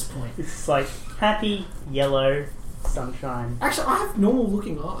white at this point. It's like happy yellow sunshine. Actually, I have normal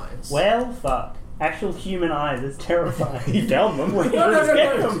looking eyes. Well, fuck. Actual human eyes is terrifying. You found them.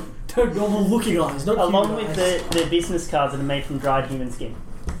 No. No, normal looking eyes, not Along human with eyes. the business cards that are made from dried human skin.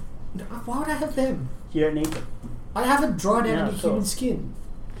 No, why would I have them? You don't need them. I haven't dried out No, any of human course. skin.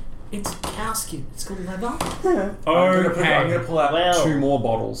 It's cow skin. It's called leather. I'm going to pull out Well. 2 more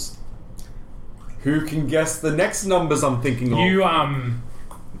bottles. Who can guess the next numbers I'm thinking of?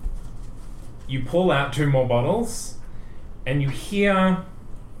 You pull out 2 more bottles, and you hear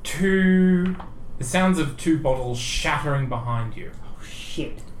the sounds of 2 bottles shattering behind you. Oh,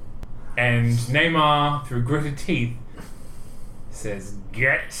 shit. And Neymar, through gritted teeth, says,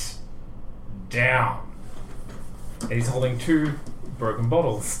 "Get down." And he's holding 2 broken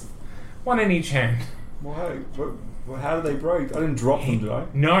bottles, 1 in each hand. Why? How did they break? I didn't drop them, did I?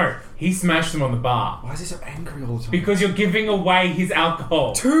 No, he smashed them on the bar. Why is he so angry all the time? Because you're giving away his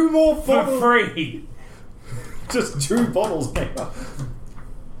alcohol 2 more for bottles. free. Just 2 bottles.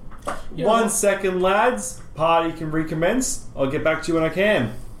 Yeah. 1 second, lads. Party can recommence. I'll get back to you when I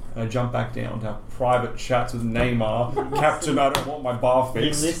can. And I jump back down to have private chats with Neymar. Captain, I don't want my bar You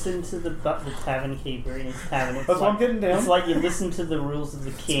fixed. listen to the tavern keeper in his tavern. It's That's why I'm getting down. It's like you listen to the rules of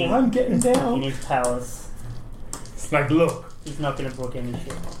the king I'm getting in down. his palace. It's like, look, He's not going to brook any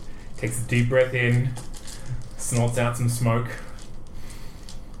shit. Takes a deep breath in, snorts out some smoke,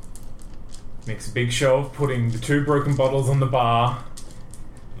 makes a big show of putting the 2 broken bottles on the bar,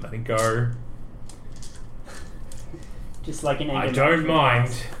 letting go. Just like an I don't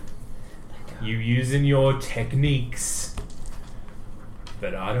mind you using your techniques,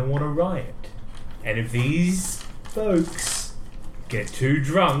 but I don't want to riot. And if these folks get too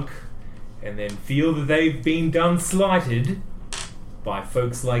drunk and then feel that they've been done slighted by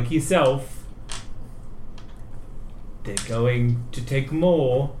folks like yourself, they're going to take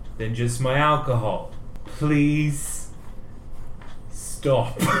more than just my alcohol. Please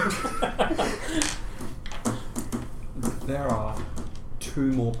stop. There are 2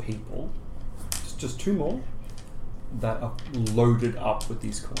 more people, just 2 more, that are loaded up with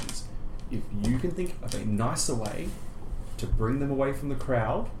these coins. If you can think of a nicer way to bring them away from the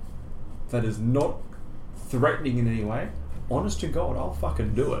crowd that is not threatening in any way, honest to God, I'll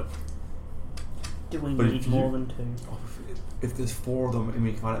fucking do it. Do we But need if more you- than 2? If there's 4 of them and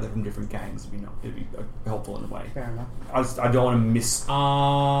we find out they're from different gangs, it'd be helpful in a way. Fair enough. I don't want to miss.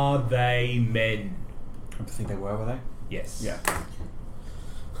 Are they men? I think they were they? Yes. Yeah.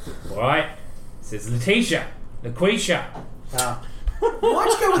 Alright. Says Letitia. LaQuisha. Ah. Why'd you go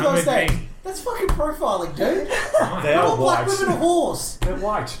with Come those with me. names? That's fucking profiling, dude. They Call are black white. women a horse. They're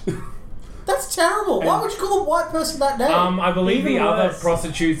white. That's terrible. Why would you call a white person that name? I believe Even the other worse.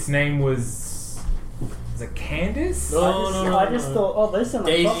 prostitute's name was it Candace? I just thought, oh, those sound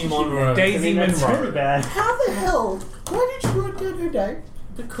like Daisy prostitute Monroe. names. Daisy I mean, that's Monroe. really bad. How the hell? Why did you write down her name?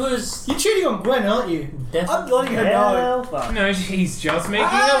 Because You're cheating on Gwen, aren't you? I'm letting her know. Hell, fuck. No, he's just making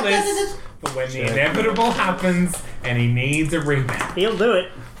Ah, a list for when the inevitable happens and he needs a rebound. He'll do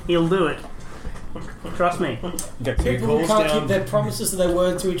it. He'll do it. Trust me. Okay, so he People who calls can't down. keep their promises and their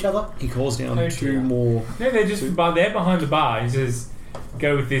word to each other. He calls down Oh, 2 dear. more. No, they're just they're behind the bar. He says,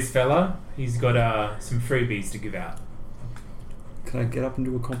 "Go with this fella. He's got some freebies to give out." Can I get up and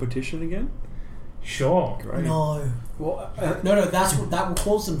do a competition again? Sure. Great. No. Well, No, that's what that will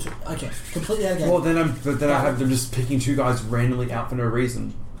cause them to. Okay, completely out of game. well then I have them just picking 2 guys randomly out for no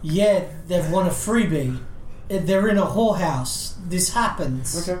reason. Yeah, they've won a freebie. They're in a whorehouse. This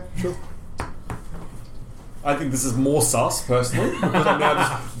happens. Okay, sure. I think this is more sus, personally, because I'm now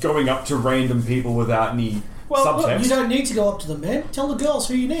just going up to random people without any subtext. You don't need to go up to them, man. Tell the girls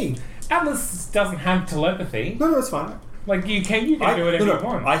who you need. Atlas doesn't have telepathy. No, it's fine. Like you can do whatever you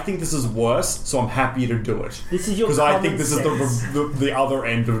want. I think this is worse, so I'm happy to do it. This is your Because I common think this is sense. the other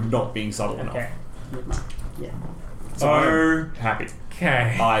end of not being subtle Okay. enough. Yeah. So I'm happy.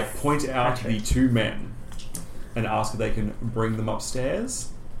 Okay. I point out Okay. the 2 men and ask if they can bring them upstairs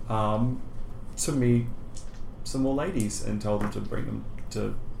to meet some more ladies and tell them to bring them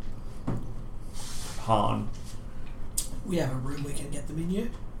to Han. We have a room we can get them in yet.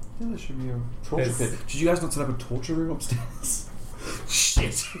 Yeah, there should be a torture There's- pit. Did you guys not set up a torture room upstairs?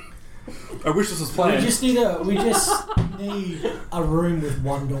 Shit. I wish this was We planned. just need a room with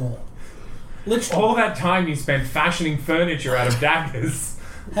 1 door. Literally. All that time you spent fashioning furniture out of daggers,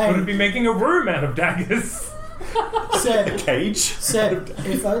 Hey. could be making a room out of daggers. Seb, Cage.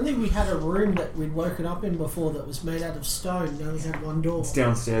 if only we had a room that we'd woken up in before that was made out of stone and only had 1 door. It's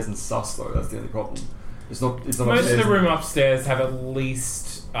downstairs and sus though. That's the only problem. It's not. It's not. Most of upstairs. the room upstairs have at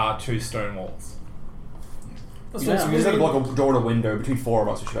least 2 stone walls. That's You what just it's have to really- block a door and a window between 4 of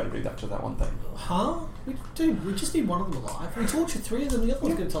us. We should be able to do that to that one thing. Huh? We just need 1 of them alive. We tortured 3 of them. The other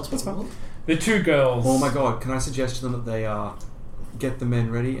one's going to tell us That's what we fine. want. The 2 girls. Oh my god! Can I suggest to them that they get the men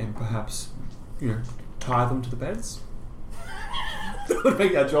ready and perhaps tie them to the beds? That would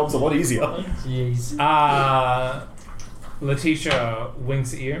make our jobs a lot easier. jeez. Letitia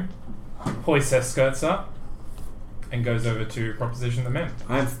winks at you, hoists her skirts up, and goes over to proposition the men.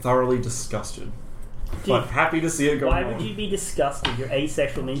 I am thoroughly disgusted, but happy to see it go Why on. would you be disgusted? You're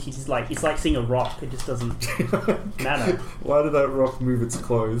asexual means you just it's like seeing a rock. It just doesn't matter. Why did that rock move its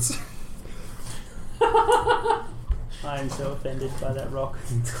clothes? I am so offended by that rock.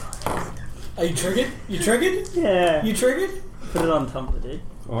 Are you triggered? You triggered? Yeah. You triggered? Put it on Tumblr, dude.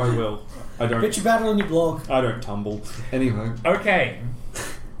 Oh, I will. I don't. Bitch about it on your blog. I don't tumble. Anyway, Okay.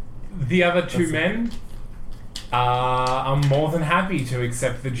 The other 2 men are more than happy to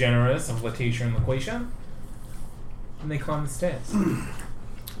accept the generous of Letitia and LaQuisha. And they climb the stairs.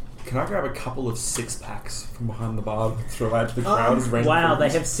 can I grab a couple of 6-packs from behind the bar and throw out to the crowd as random Wow, they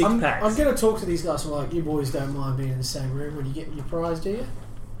things? have 6 packs. I'm going to talk to these guys. I'm like, you boys don't mind being in the same room when you get your prize, do you?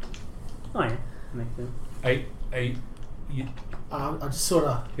 Oh yeah, makes sense. I just sort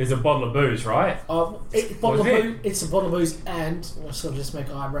of. There's a bottle of booze, right? It's a bottle of booze, and I sort of just make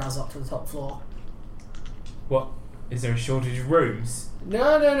eyebrows up to the top floor. What? Is there a shortage of rooms?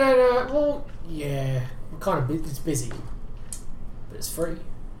 No. Well, yeah. We're kind of it's busy. But it's free.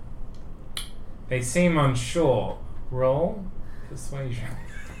 They seem unsure. Roll persuasion.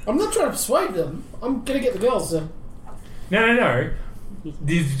 I'm not trying to persuade them. I'm going to get the girls to... No.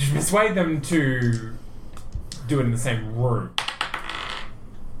 You persuade them to do it in the same room.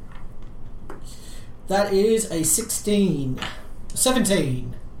 That is a 16.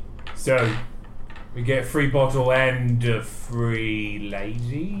 17. So, we get a free bottle and a free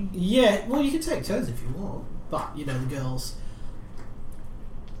lady? Yeah, well, you can take turns if you want. But, the girls...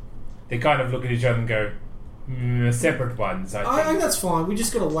 They kind of look at each other and go, separate ones, I I think. that's fine. We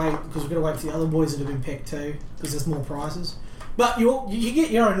just got to wait, because we've got to wait for the other boys that have been picked too, because there's more prizes. But you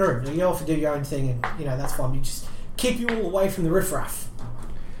get your own room. You all have to do your own thing, and, that's fine. You just keep you all away from the riffraff.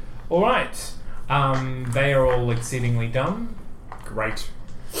 All right. They are all exceedingly dumb. Great.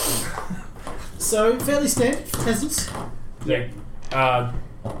 So, fairly standard for peasants. Yeah.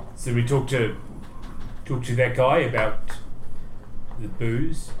 So we talk to that guy about the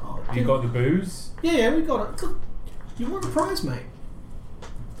booze. You got the booze? Yeah, we got it. Look, you want a prize, mate?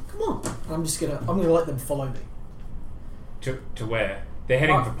 Come on. I'm gonna let them follow me. To where? They're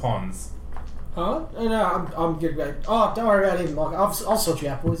heading for ponds. Huh? No, I'm good, mate. Oh, don't worry about him, Mike. I'll sort you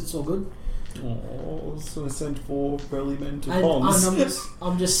out, boys. It's all good. Oh, I was going to send 4 burly men to And ponds.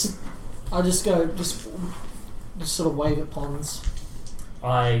 I'll just sort of wave at ponds.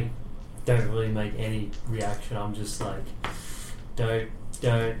 I don't really make any reaction. I'm just like, don't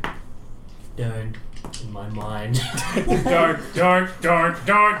in my mind. Don't.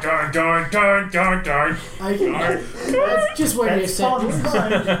 Just wait a second.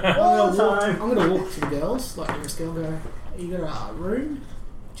 All the time. I'm gonna walk to the girls, like nearest girl, go, you got a room?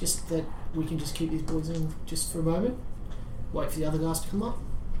 Just that we can just keep these boys in just for a moment? Wait for the other guys to come up?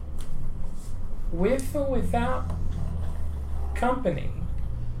 With or without company?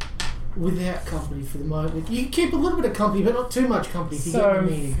 Without company for the moment. You can keep a little bit of company, but not too much company. If you get So what I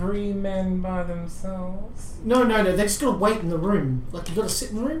mean. 3 men by themselves? No. They just gotta wait in the room. Like you gotta sit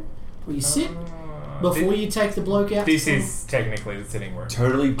in the room where you sit before you take the bloke out. This is technically the sitting room.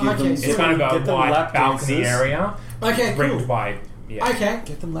 Totally give them... It's kind of a get them wide lap balcony dances. area. Okay, Ringed cool. by... Yeah. Okay.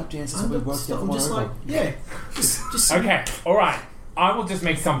 Get them lap dances so we work the other I'm one just over. like, yeah. Just Okay, alright. I will just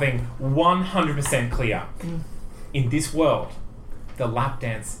make something 100% clear. In this world, the lap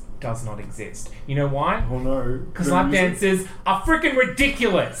dance does not exist. You know why? Oh no. Because lap dances are freaking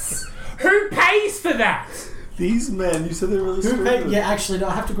ridiculous. Who pays for that? These men, you said they're really Who stupid. pay? Yeah, actually, no,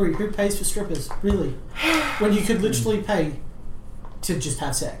 I have to agree. Who pays for strippers? Really? When you could literally pay to just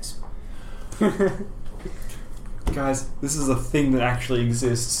have sex. Guys, this is a thing that actually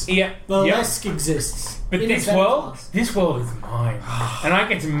exists. Yeah. Burlesque exists. But in this event world, class. this world is mine, and I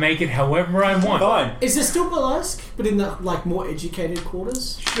get to make it however I want. Fine. Is there still burlesque, but in the more educated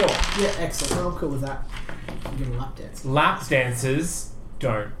quarters? Sure. Yeah, excellent. I'm cool with that. I'm getting lap dance. Lap dances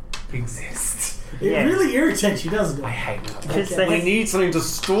don't exist. It Yeah. really irritates you, doesn't it? I hate them. Because Okay. We need something to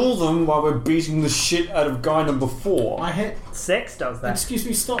stall them while we're beating the shit out of guy number 4. I hate. sex does that. Excuse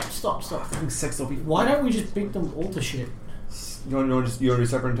me. Stop. Sex will be... Why don't we just beat them all to shit? You want to do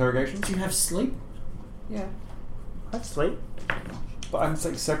separate interrogations? Do you have sleep? Yeah. I sleep. But I'm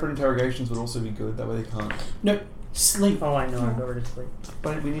saying separate interrogations would also be good. That way they can't. No, sleep. Oh, I know. I got rid of sleep.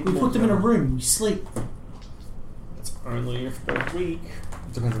 But we need We more put them in a time. room. You sleep. It's only if they're weak.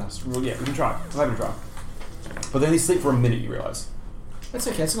 It depends on us. Well, yeah, we can try. We'll have a try. But they only sleep for a minute, you realise. That's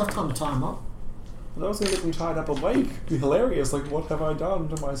okay. It's enough time to tie them up. But that was going to get me tied up awake. It'd be hilarious. Like, what have I done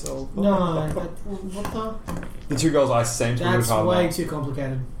to myself? No, what the? The 2 girls I sent were going That's to tie them way up. too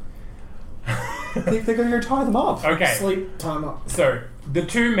complicated. They're going to go tie them up. Okay, Sleep, time up. so the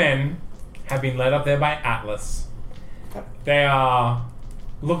 2 men have been led up there by Atlas. They are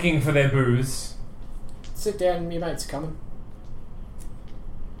looking for their booze. Sit down, your mates are coming.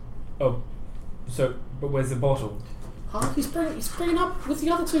 Oh, so, but where's the bottle? Huh? He's bringing up with the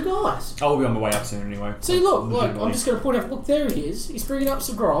other 2 guys. I'll be on my way up soon anyway. See, look, I'm just going to point out, look, there he is. He's bringing up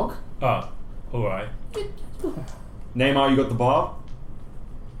some grog. Oh, alright. Neymar, you got the bar?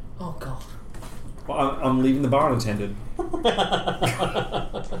 Oh, God. Well, I'm leaving the bar unattended.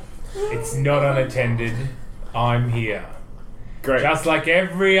 It's not unattended. I'm here. Great. Just like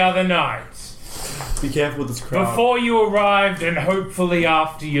every other night. Be careful with this crowd. Before you arrived and hopefully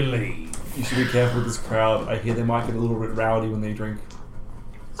after you leave. You should be careful with this crowd. I hear they might get a little bit rowdy when they drink.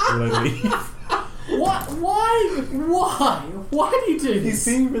 So they leave. What? Why do you do He's this?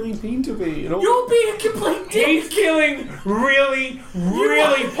 being really mean to me. And all- You're being a complete dick. He's feeling really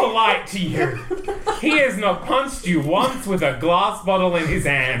polite to you. He has not punched you once with a glass bottle in his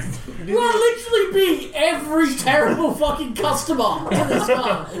hand. You're literally being every terrible fucking customer in this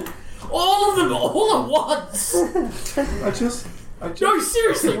bar. All of them, all at once. I just No,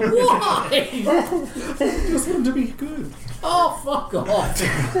 seriously, why? just want him to be good. Oh, fuck off.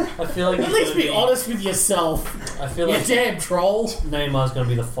 I feel like At he's least gonna be honest with yourself. I feel You like damn troll. Neymar's going to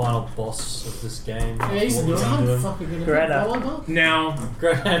be the final boss of this game. Yeah, he's What we're not gonna do. fucking gonna Greta. go on. Now,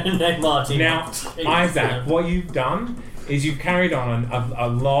 Great Neymar team. Now, Isaac, what you've done is you've carried on a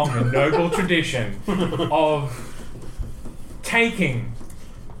long and noble tradition of taking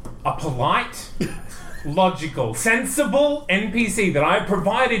a polite, logical, sensible NPC that I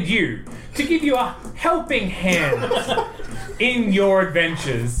provided you to give you a helping hand in your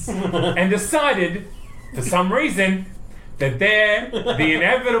adventures and decided, for some reason, that they're the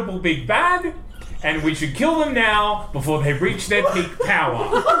inevitable big bad and we should kill them now before they reach their peak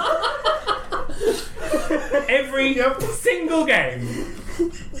power. Every single game.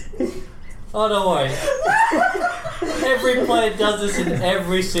 Oh, don't worry. Every player does this in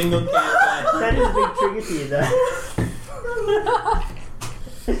every single campaign. That is a big trigger for you, though.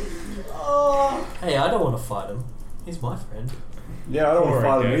 Hey, I don't want to fight him. He's my friend. Yeah, I don't want to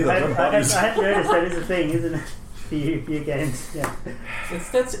fight him Alright, either. I Don't had buddies. noticed that is a thing, isn't it? For you games. Yeah.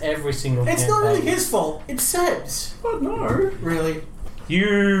 That's every single It's campaign. not really his fault. It's Seb's. Oh, no. Really.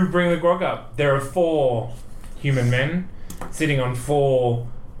 You bring the grog up. There are 4 human men sitting on 4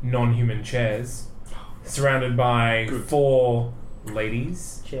 non-human chairs, surrounded by 4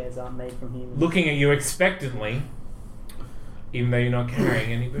 ladies, Chairs aren't made from humans. looking at you expectantly, even though you're not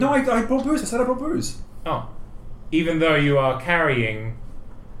carrying any booze. No, I brought booze. I said I brought booze. Oh. Even though you are carrying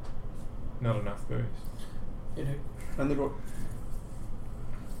not enough booze. You know. And they brought...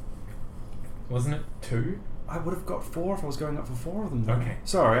 Wasn't it 2? I would have got 4 if I was going up for 4 of them. Though. Okay.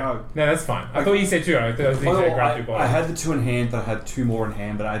 Sorry, No, that's fine. I thought you said 2. I thought you said grab 2 bottles. I had the 2 in hand, but I had 2 more in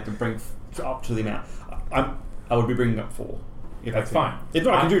hand, but I had to bring up to the amount. I would be bringing up 4. If That's I fine. If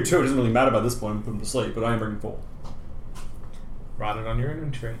not, I can do 2. It doesn't really matter by this point. I'm putting them to sleep, but I am bringing 4. Write it on your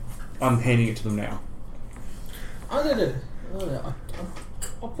inventory. I'm handing it to them now.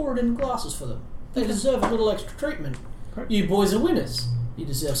 I'll pour it in glasses for them. They deserve a little extra treatment. Great. You boys are winners. You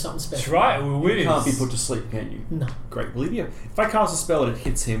deserve something That's special. right, we're You winners. can't be put to sleep, can you? No. Great. Will he be? If I cast a spell and it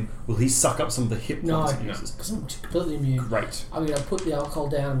hits him, will he suck up some of the hit No, points he no. uses? because I'm completely immune. Great. I'm going to put the alcohol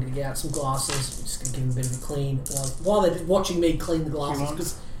down, I'm going to get out some glasses, I'm just going to give them a bit of a clean while they're watching me clean the glasses,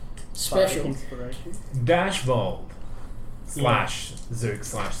 because special. Inspiration. Dashbold slash Zook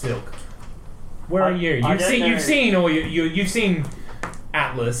slash Silk. Where I- are you? I don't know. You've seen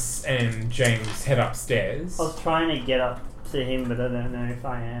Atlas and James head upstairs. I was trying to get up to him, but I don't know if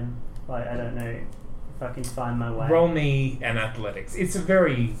I am. Like, I don't know if I can find my way. Roll me an athletics. It's a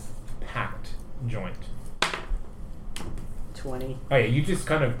very packed joint. 20. Oh yeah, you just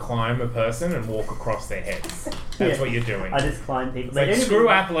kind of climb a person and walk across their heads. That's Yeah. what you're doing. I just climb people. It's like, screw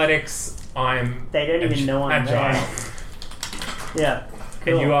athletics. I'm They don't even know I'm agile. there. Yeah.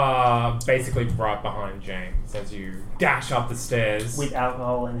 And you Cool. are basically right behind James as you dash up the stairs. With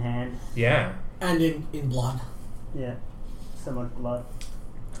alcohol in hand. Yeah. And in blood. Yeah. So much blood.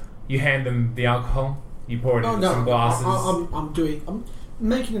 You hand them the alcohol. You pour it Oh into no, some glasses. I'm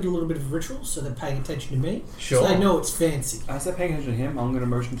making it a little bit of a ritual so they're paying attention to me. Sure. So they know it's fancy. As they're paying attention to him, I'm going to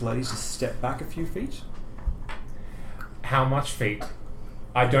motion to ladies to step back a few feet. How much feet?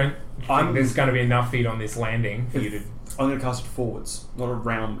 I don't think there's going to be enough feet on this landing for you to... I'm going to cast it forwards, not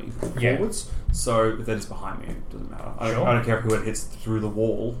around me. Yeah. Forwards. So if they're just behind me, it doesn't matter. I Sure. don't care who it hits through the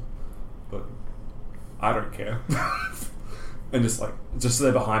wall, but I don't care. And just so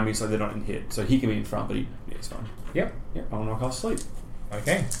they're behind me, so they're not in hit. So he can be in front, but he's fine. Yep. Yeah, I want to cast sleep.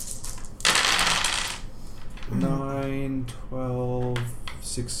 Okay. 9, 12,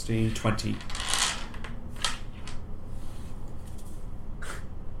 16, 20.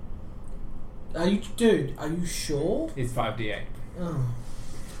 Are you sure? It's 5d8. Oh.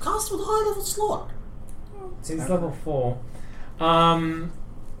 Cast with high level slot. Since level 4.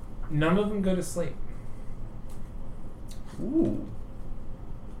 None of them go to sleep. Ooh.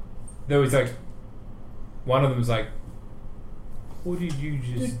 There was like... One of them's like... What did you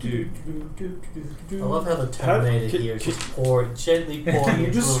just do? I love how the Terminator here is just gently pouring. Can you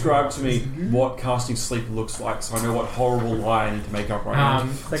into a describe glass. to me what casting sleep looks like so I know what horrible lie I need to make up right now?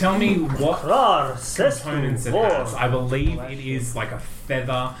 Tell me what Rar, components it has. I believe it is like a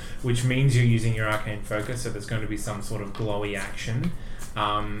feather, which means you're using your arcane focus, so there's going to be some sort of glowy action.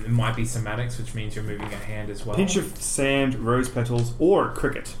 It might be somatics, which means you're moving a hand as well. Pinch of sand, rose petals, or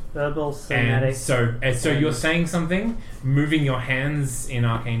cricket. Verbal, And somatic. so you're saying something, moving your hands in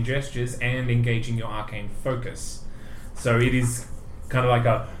arcane gestures, and engaging your arcane focus. So it is kind of like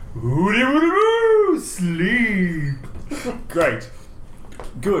a sleep. Great.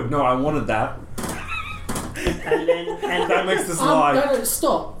 Good. No, I wanted that. And then That makes the slide. No,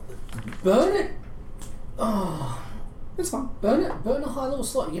 stop. Burn it. Oh, It's fine. burn it. Burn a high level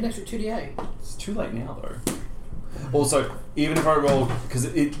slot. You get an extra 2d8. It's too late now, though. Also, even if I roll, because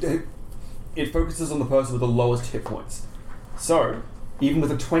it focuses on the person with the lowest hit points. So, even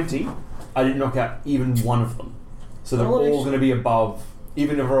with a 20, I didn't knock out even one of them. So they're Roll an all extra- going to be above,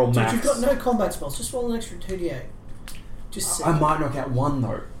 even if I roll Dude, max. you've got no combat spells. Just roll an extra 2d8. Just say. I might knock out one,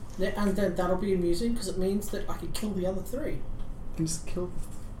 though. And then that'll be amusing because it means that I could kill the other 3. I can just kill.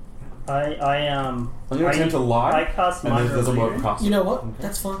 I'm I'm going to attempt to lie, I cast and minor there's a word illusion. cast. You know what?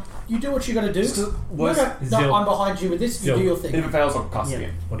 That's fine. You do what you got to do. Just No, worse- Zil. I'm behind you with this. You Zil. do your If it thing. fails, I'll cast Yeah.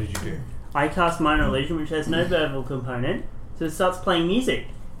 again. What did you do? I cast minor illusion, which has no verbal component, so it starts playing music.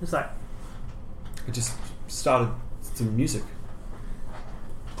 It's like, I just started some music.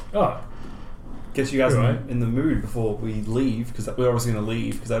 Oh, Get you guys Right. in the mood before we leave, because we're obviously going to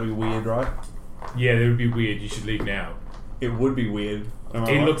leave, because that'd be weird, right? yeah, that would be weird. You should leave now. It would be weird. Am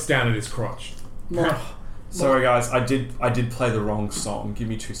I He right? looks down at his crotch. Mike, Sorry, guys. I did play the wrong song. Give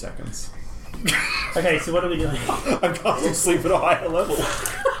me 2 seconds. okay, so what are we doing? I'm casting sleep at a higher level.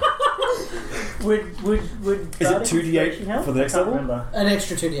 Would Is it Bardic 2d8 Inspiration help? for the next I can't level? remember. an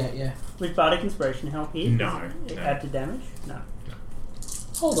extra 2d8, yeah. Would Bardic Inspiration help here? No, Does it no. add to damage? No.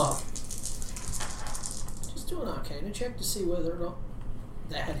 Hold on. Just do an Arcana check to see whether or not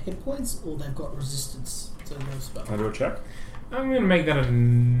they had hit points or they've got resistance to no spell. Can I do a check? I'm going to make that a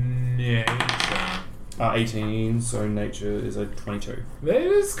nature. 18, so nature is a 22.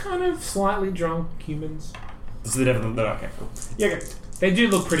 There's kind of slightly drunk humans. This is different than okay, cool. Yeah, okay. They do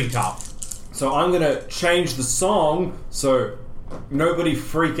look pretty tough. So I'm gonna change the song so nobody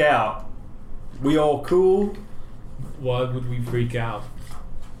freak out. We all cool? Why would we freak out?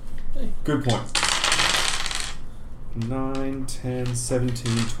 Good point. 9, 10,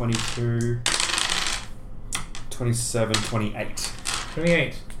 17, 22, 27, 28.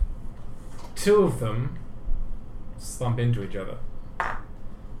 28. 2 of them slump into each other.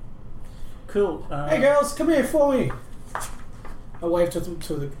 Cool. Hey girls, come here for me. I waved to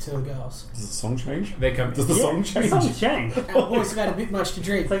the girls. Does the song change? They come. Does the song change? The song's changed. Our boys have had a bit much to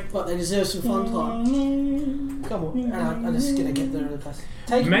drink, but they deserve some fun time. Come on, and I'm just gonna get there in the place.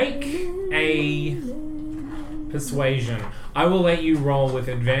 Take Make a persuasion. I will let you roll with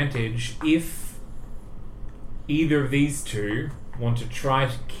advantage if either of these two want to try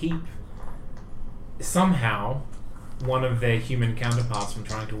to keep somehow one of their human counterparts from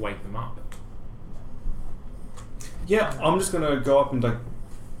trying to wake them up. Yeah, I'm just gonna go up and like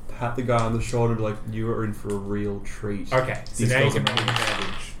pat the guy on the shoulder, like you are in for a real treat. Okay, so These now you girls can are roll with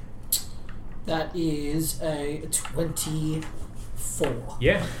advantage. That is a 24.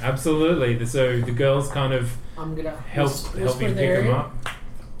 Yeah, absolutely. So the girls kind of I'm gonna help whisper you in pick their them ear, up.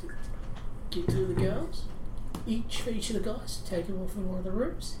 Get to the girls. Each of the guys, take them off in one of the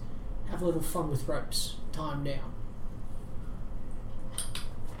rooms. Have a little fun with ropes. Tie them down.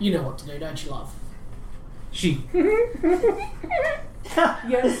 You know what to do, don't you, love? She. Yes.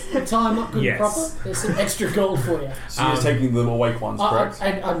 Tie them up good Yes. and proper. There's some extra gold for you. So you're taking the awake ones, correct?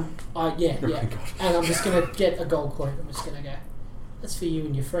 Yeah. Oh my God. And I'm just gonna get a gold coin. I'm just gonna go. That's for you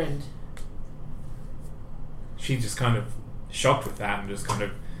and your friend. She just kind of shocked with that and just kind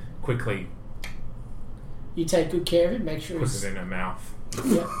of quickly You take good care of him. Make sure puts he's. it in her mouth.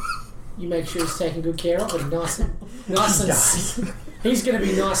 Yep. You make sure he's taken good care of and nice and he's gonna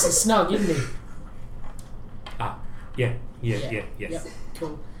be nice and snug, isn't he? Yeah, yes. Yep.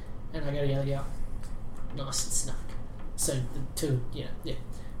 Cool. And I gotta yell, nice and snug. So the two,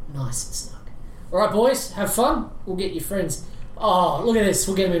 nice and snug. All right, boys, have fun. We'll get your friends. Oh, look at this.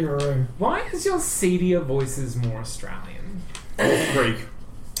 We'll get them in a room. Why is your seedier voices more Australian? Greek.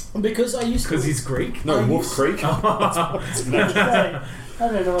 Because I used to. Because he's Greek? No, Wolf Creek. I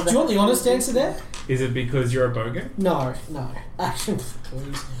don't know what Do you want the honest answer there? Is it because you're a bogan? No. Actually,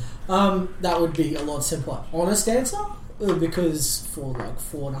 please. That would be a lot simpler. Honest answer? Because for like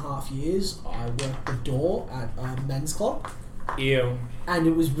 4.5 years, I worked the door at a men's club. Ew. And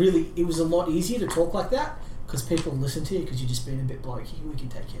it was a lot easier to talk like that because people listen to you because you're just being a bit blokey. We can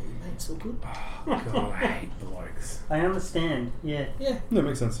take care of you, mate. It's all good. God, I hate blokes. I understand, yeah. Yeah. That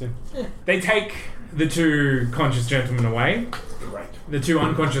makes sense, yeah. They take the 2 conscious gentlemen away. Great. The 2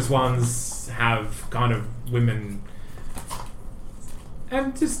 unconscious ones have kind of women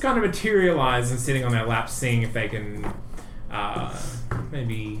and just kind of materialize and sitting on their laps, seeing if they can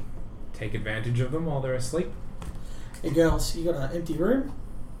maybe take advantage of them while they're asleep. Hey girls, you got an empty room?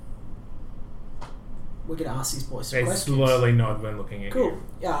 We're going to ask these boys some They questions. slowly nod when looking at Cool. you.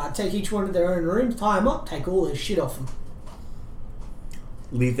 Yeah, take each one to their own rooms, tie them up, take all their shit off them.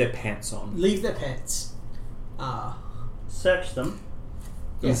 Leave their pants on. Leave their pets. Search them.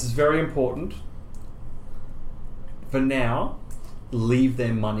 This is very important. For now, leave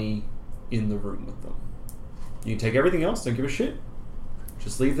their money in the room with them. You can take everything else, don't give a shit.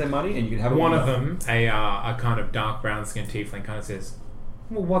 Just leave their money and you can have it. One of them, a kind of dark brown skinned tiefling, kind of says,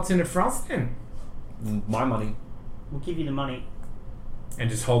 "Well, what's in it for us then?" My money. We'll give you the money. And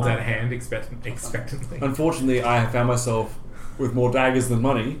just holds out a hand expectantly. Unfortunately, I have found myself with more daggers than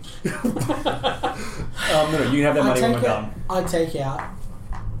money. No, you can have that money when we're done. I take out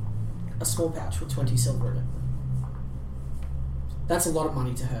a small pouch with 20 silver in it. That's a lot of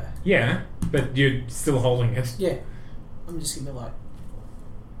money to her. Yeah, but you're still holding it. Yeah. I'm just going to be like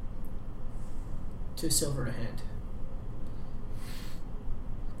 2 silver in a hand.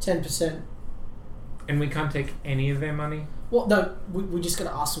 10%. And we can't take any of their money? Well, no, we just got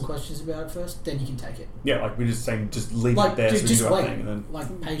to ask some questions about it first, then you can take it. Yeah, like we're just saying, just leave Like, it there so we can just do our wait. thing. And then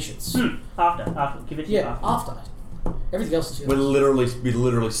Like, patience. After. Give it to you Yeah, after. Everything else is yours. we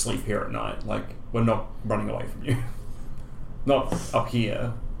literally sleep here at night. Like, we're not running away from you. Not up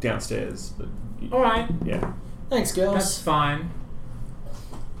here, downstairs. But Alright, yeah. Thanks, girls. that's fine.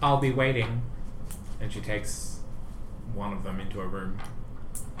 I'll be waiting. And she takes one of them into a room.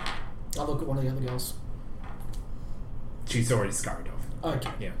 I'll look at one of the other girls. She's already scurried off. Okay.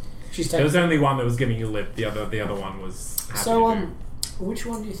 Yeah. She's There taking... was only one that was giving you lip. The other one was happy So, to do. which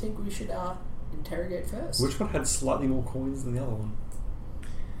one do you think we should interrogate first? Which one had slightly more coins than the other one?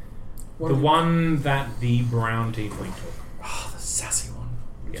 One The of you- one that the brown tiefling took. Oh, the sassy one.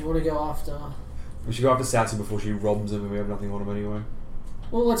 Do you want to go after... We should go after Sassy before she robs him and we have nothing on him anyway.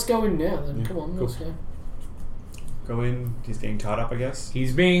 Well, let's go in now then. Yeah, Come on, cool. let's go. Go in, he's getting tied up, I guess.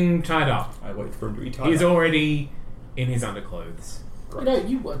 He's being tied up. I wait for him to be tied He's up. already in his underclothes. You know,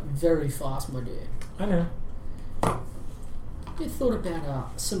 you work very fast, my dear. I know. You thought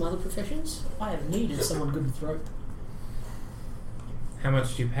about some other professions? I have needed someone good with rope. How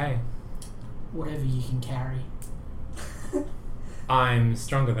much do you pay? Whatever you can carry. I'm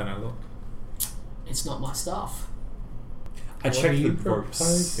stronger than I look. It's not my stuff. I What are checked you the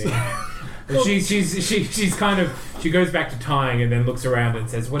ropes. proposing? she's kind of, she goes back to tying and then looks around and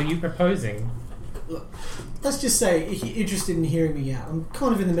says, "What are you proposing?" Look, let's just say if you're interested in hearing me out, I'm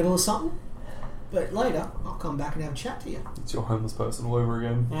kind of in the middle of something. But later, I'll come back and have a chat to you. It's your homeless person all over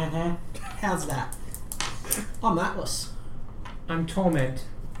again. How's that? I'm Atlas. I'm Torment.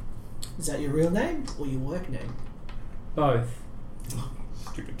 Is that your real name or your work name? Both.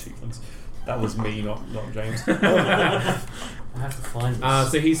 Stupid tieflings. That was me, not James. I have to find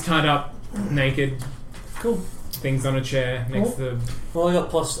this. So he's tied up, naked. Cool. Things on a chair next to. Well, I got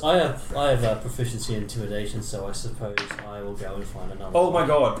plus. I have proficiency in intimidation, so I suppose I will go and find another. Oh my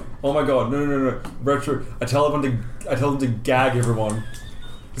god! No! Retro. I tell them to gag everyone.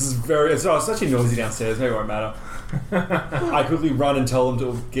 This is very. It's actually noisy downstairs. Maybe it won't matter. I quickly run and tell them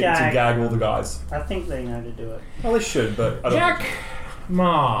to gag all the guys. I think they know to do it. Well, they should, but I don't. Jack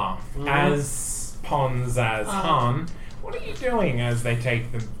Ma as Pons as Han. What are you doing as they take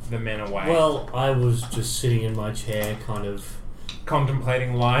the men away? Well, I was just sitting in my chair, kind of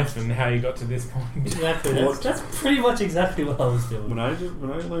contemplating life and how you got to this point. exactly. That's pretty much exactly what I was doing. When I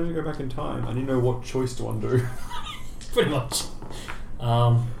learned to go back in time, I didn't know what choice to undo. Pretty much.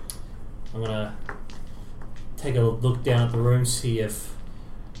 I'm gonna take a look down at the room, see if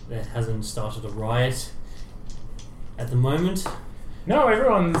there hasn't started a riot at the moment. No,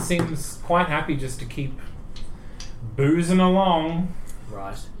 everyone seems quite happy just to keep boozing along.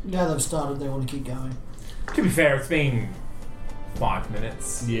 Right. Now they've started, they want to keep going. To be fair, it's been 5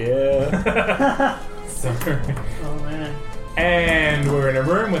 minutes. Yeah. So, Oh man. and we're in a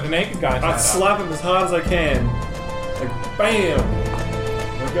room with a naked guy tied I up. slap him as hard as I can. Like, bam!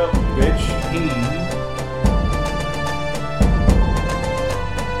 Wake up, bitch. He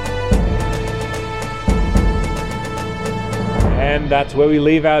And that's where we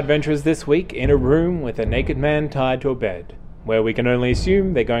leave our adventurers this week, in a room with a naked man tied to a bed, where we can only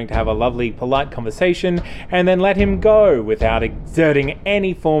assume they're going to have a lovely, polite conversation and then let him go without exerting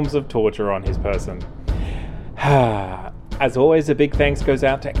any forms of torture on his person. As always, a big thanks goes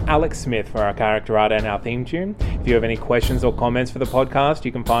out to Alex Smith for our character art and our theme tune. If you have any questions or comments for the podcast,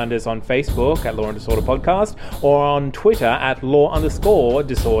 you can find us on Facebook at Law and Disorder Podcast or on Twitter at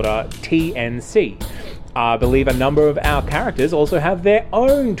Law_Disorder TNC. I believe a number of our characters also have their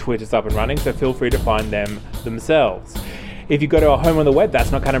own Twitters up and running, so feel free to find them themselves. If you go to our home on the web,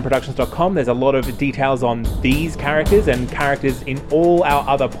 that's notcanonproductions.com, there's a lot of details on these characters and characters in all our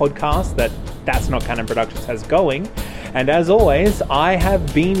other podcasts that That's Not Canon Productions has going. And as always, I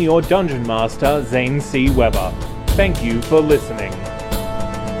have been your Dungeon Master, Zane C. Weber. Thank you for listening.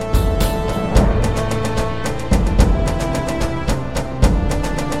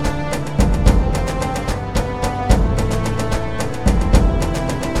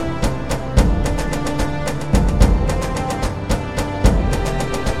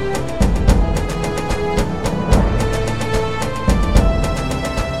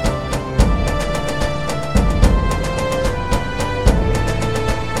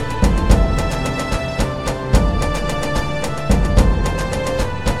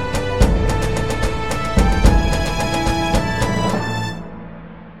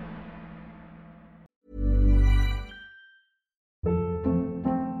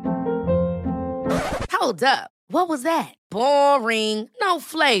 Hold up. What was that? Boring. No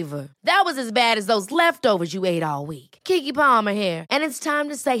flavor. That was as bad as those leftovers you ate all week. Keke Palmer here, and it's time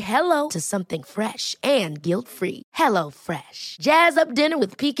to say hello to something fresh and guilt-free. Hello Fresh. Jazz up dinner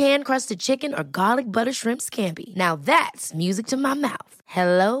with pecan-crusted chicken or garlic butter shrimp scampi. Now that's music to my mouth.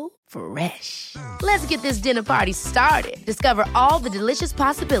 Hello Fresh. Let's get this dinner party started. Discover all the delicious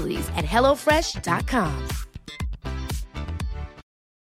possibilities at HelloFresh.com.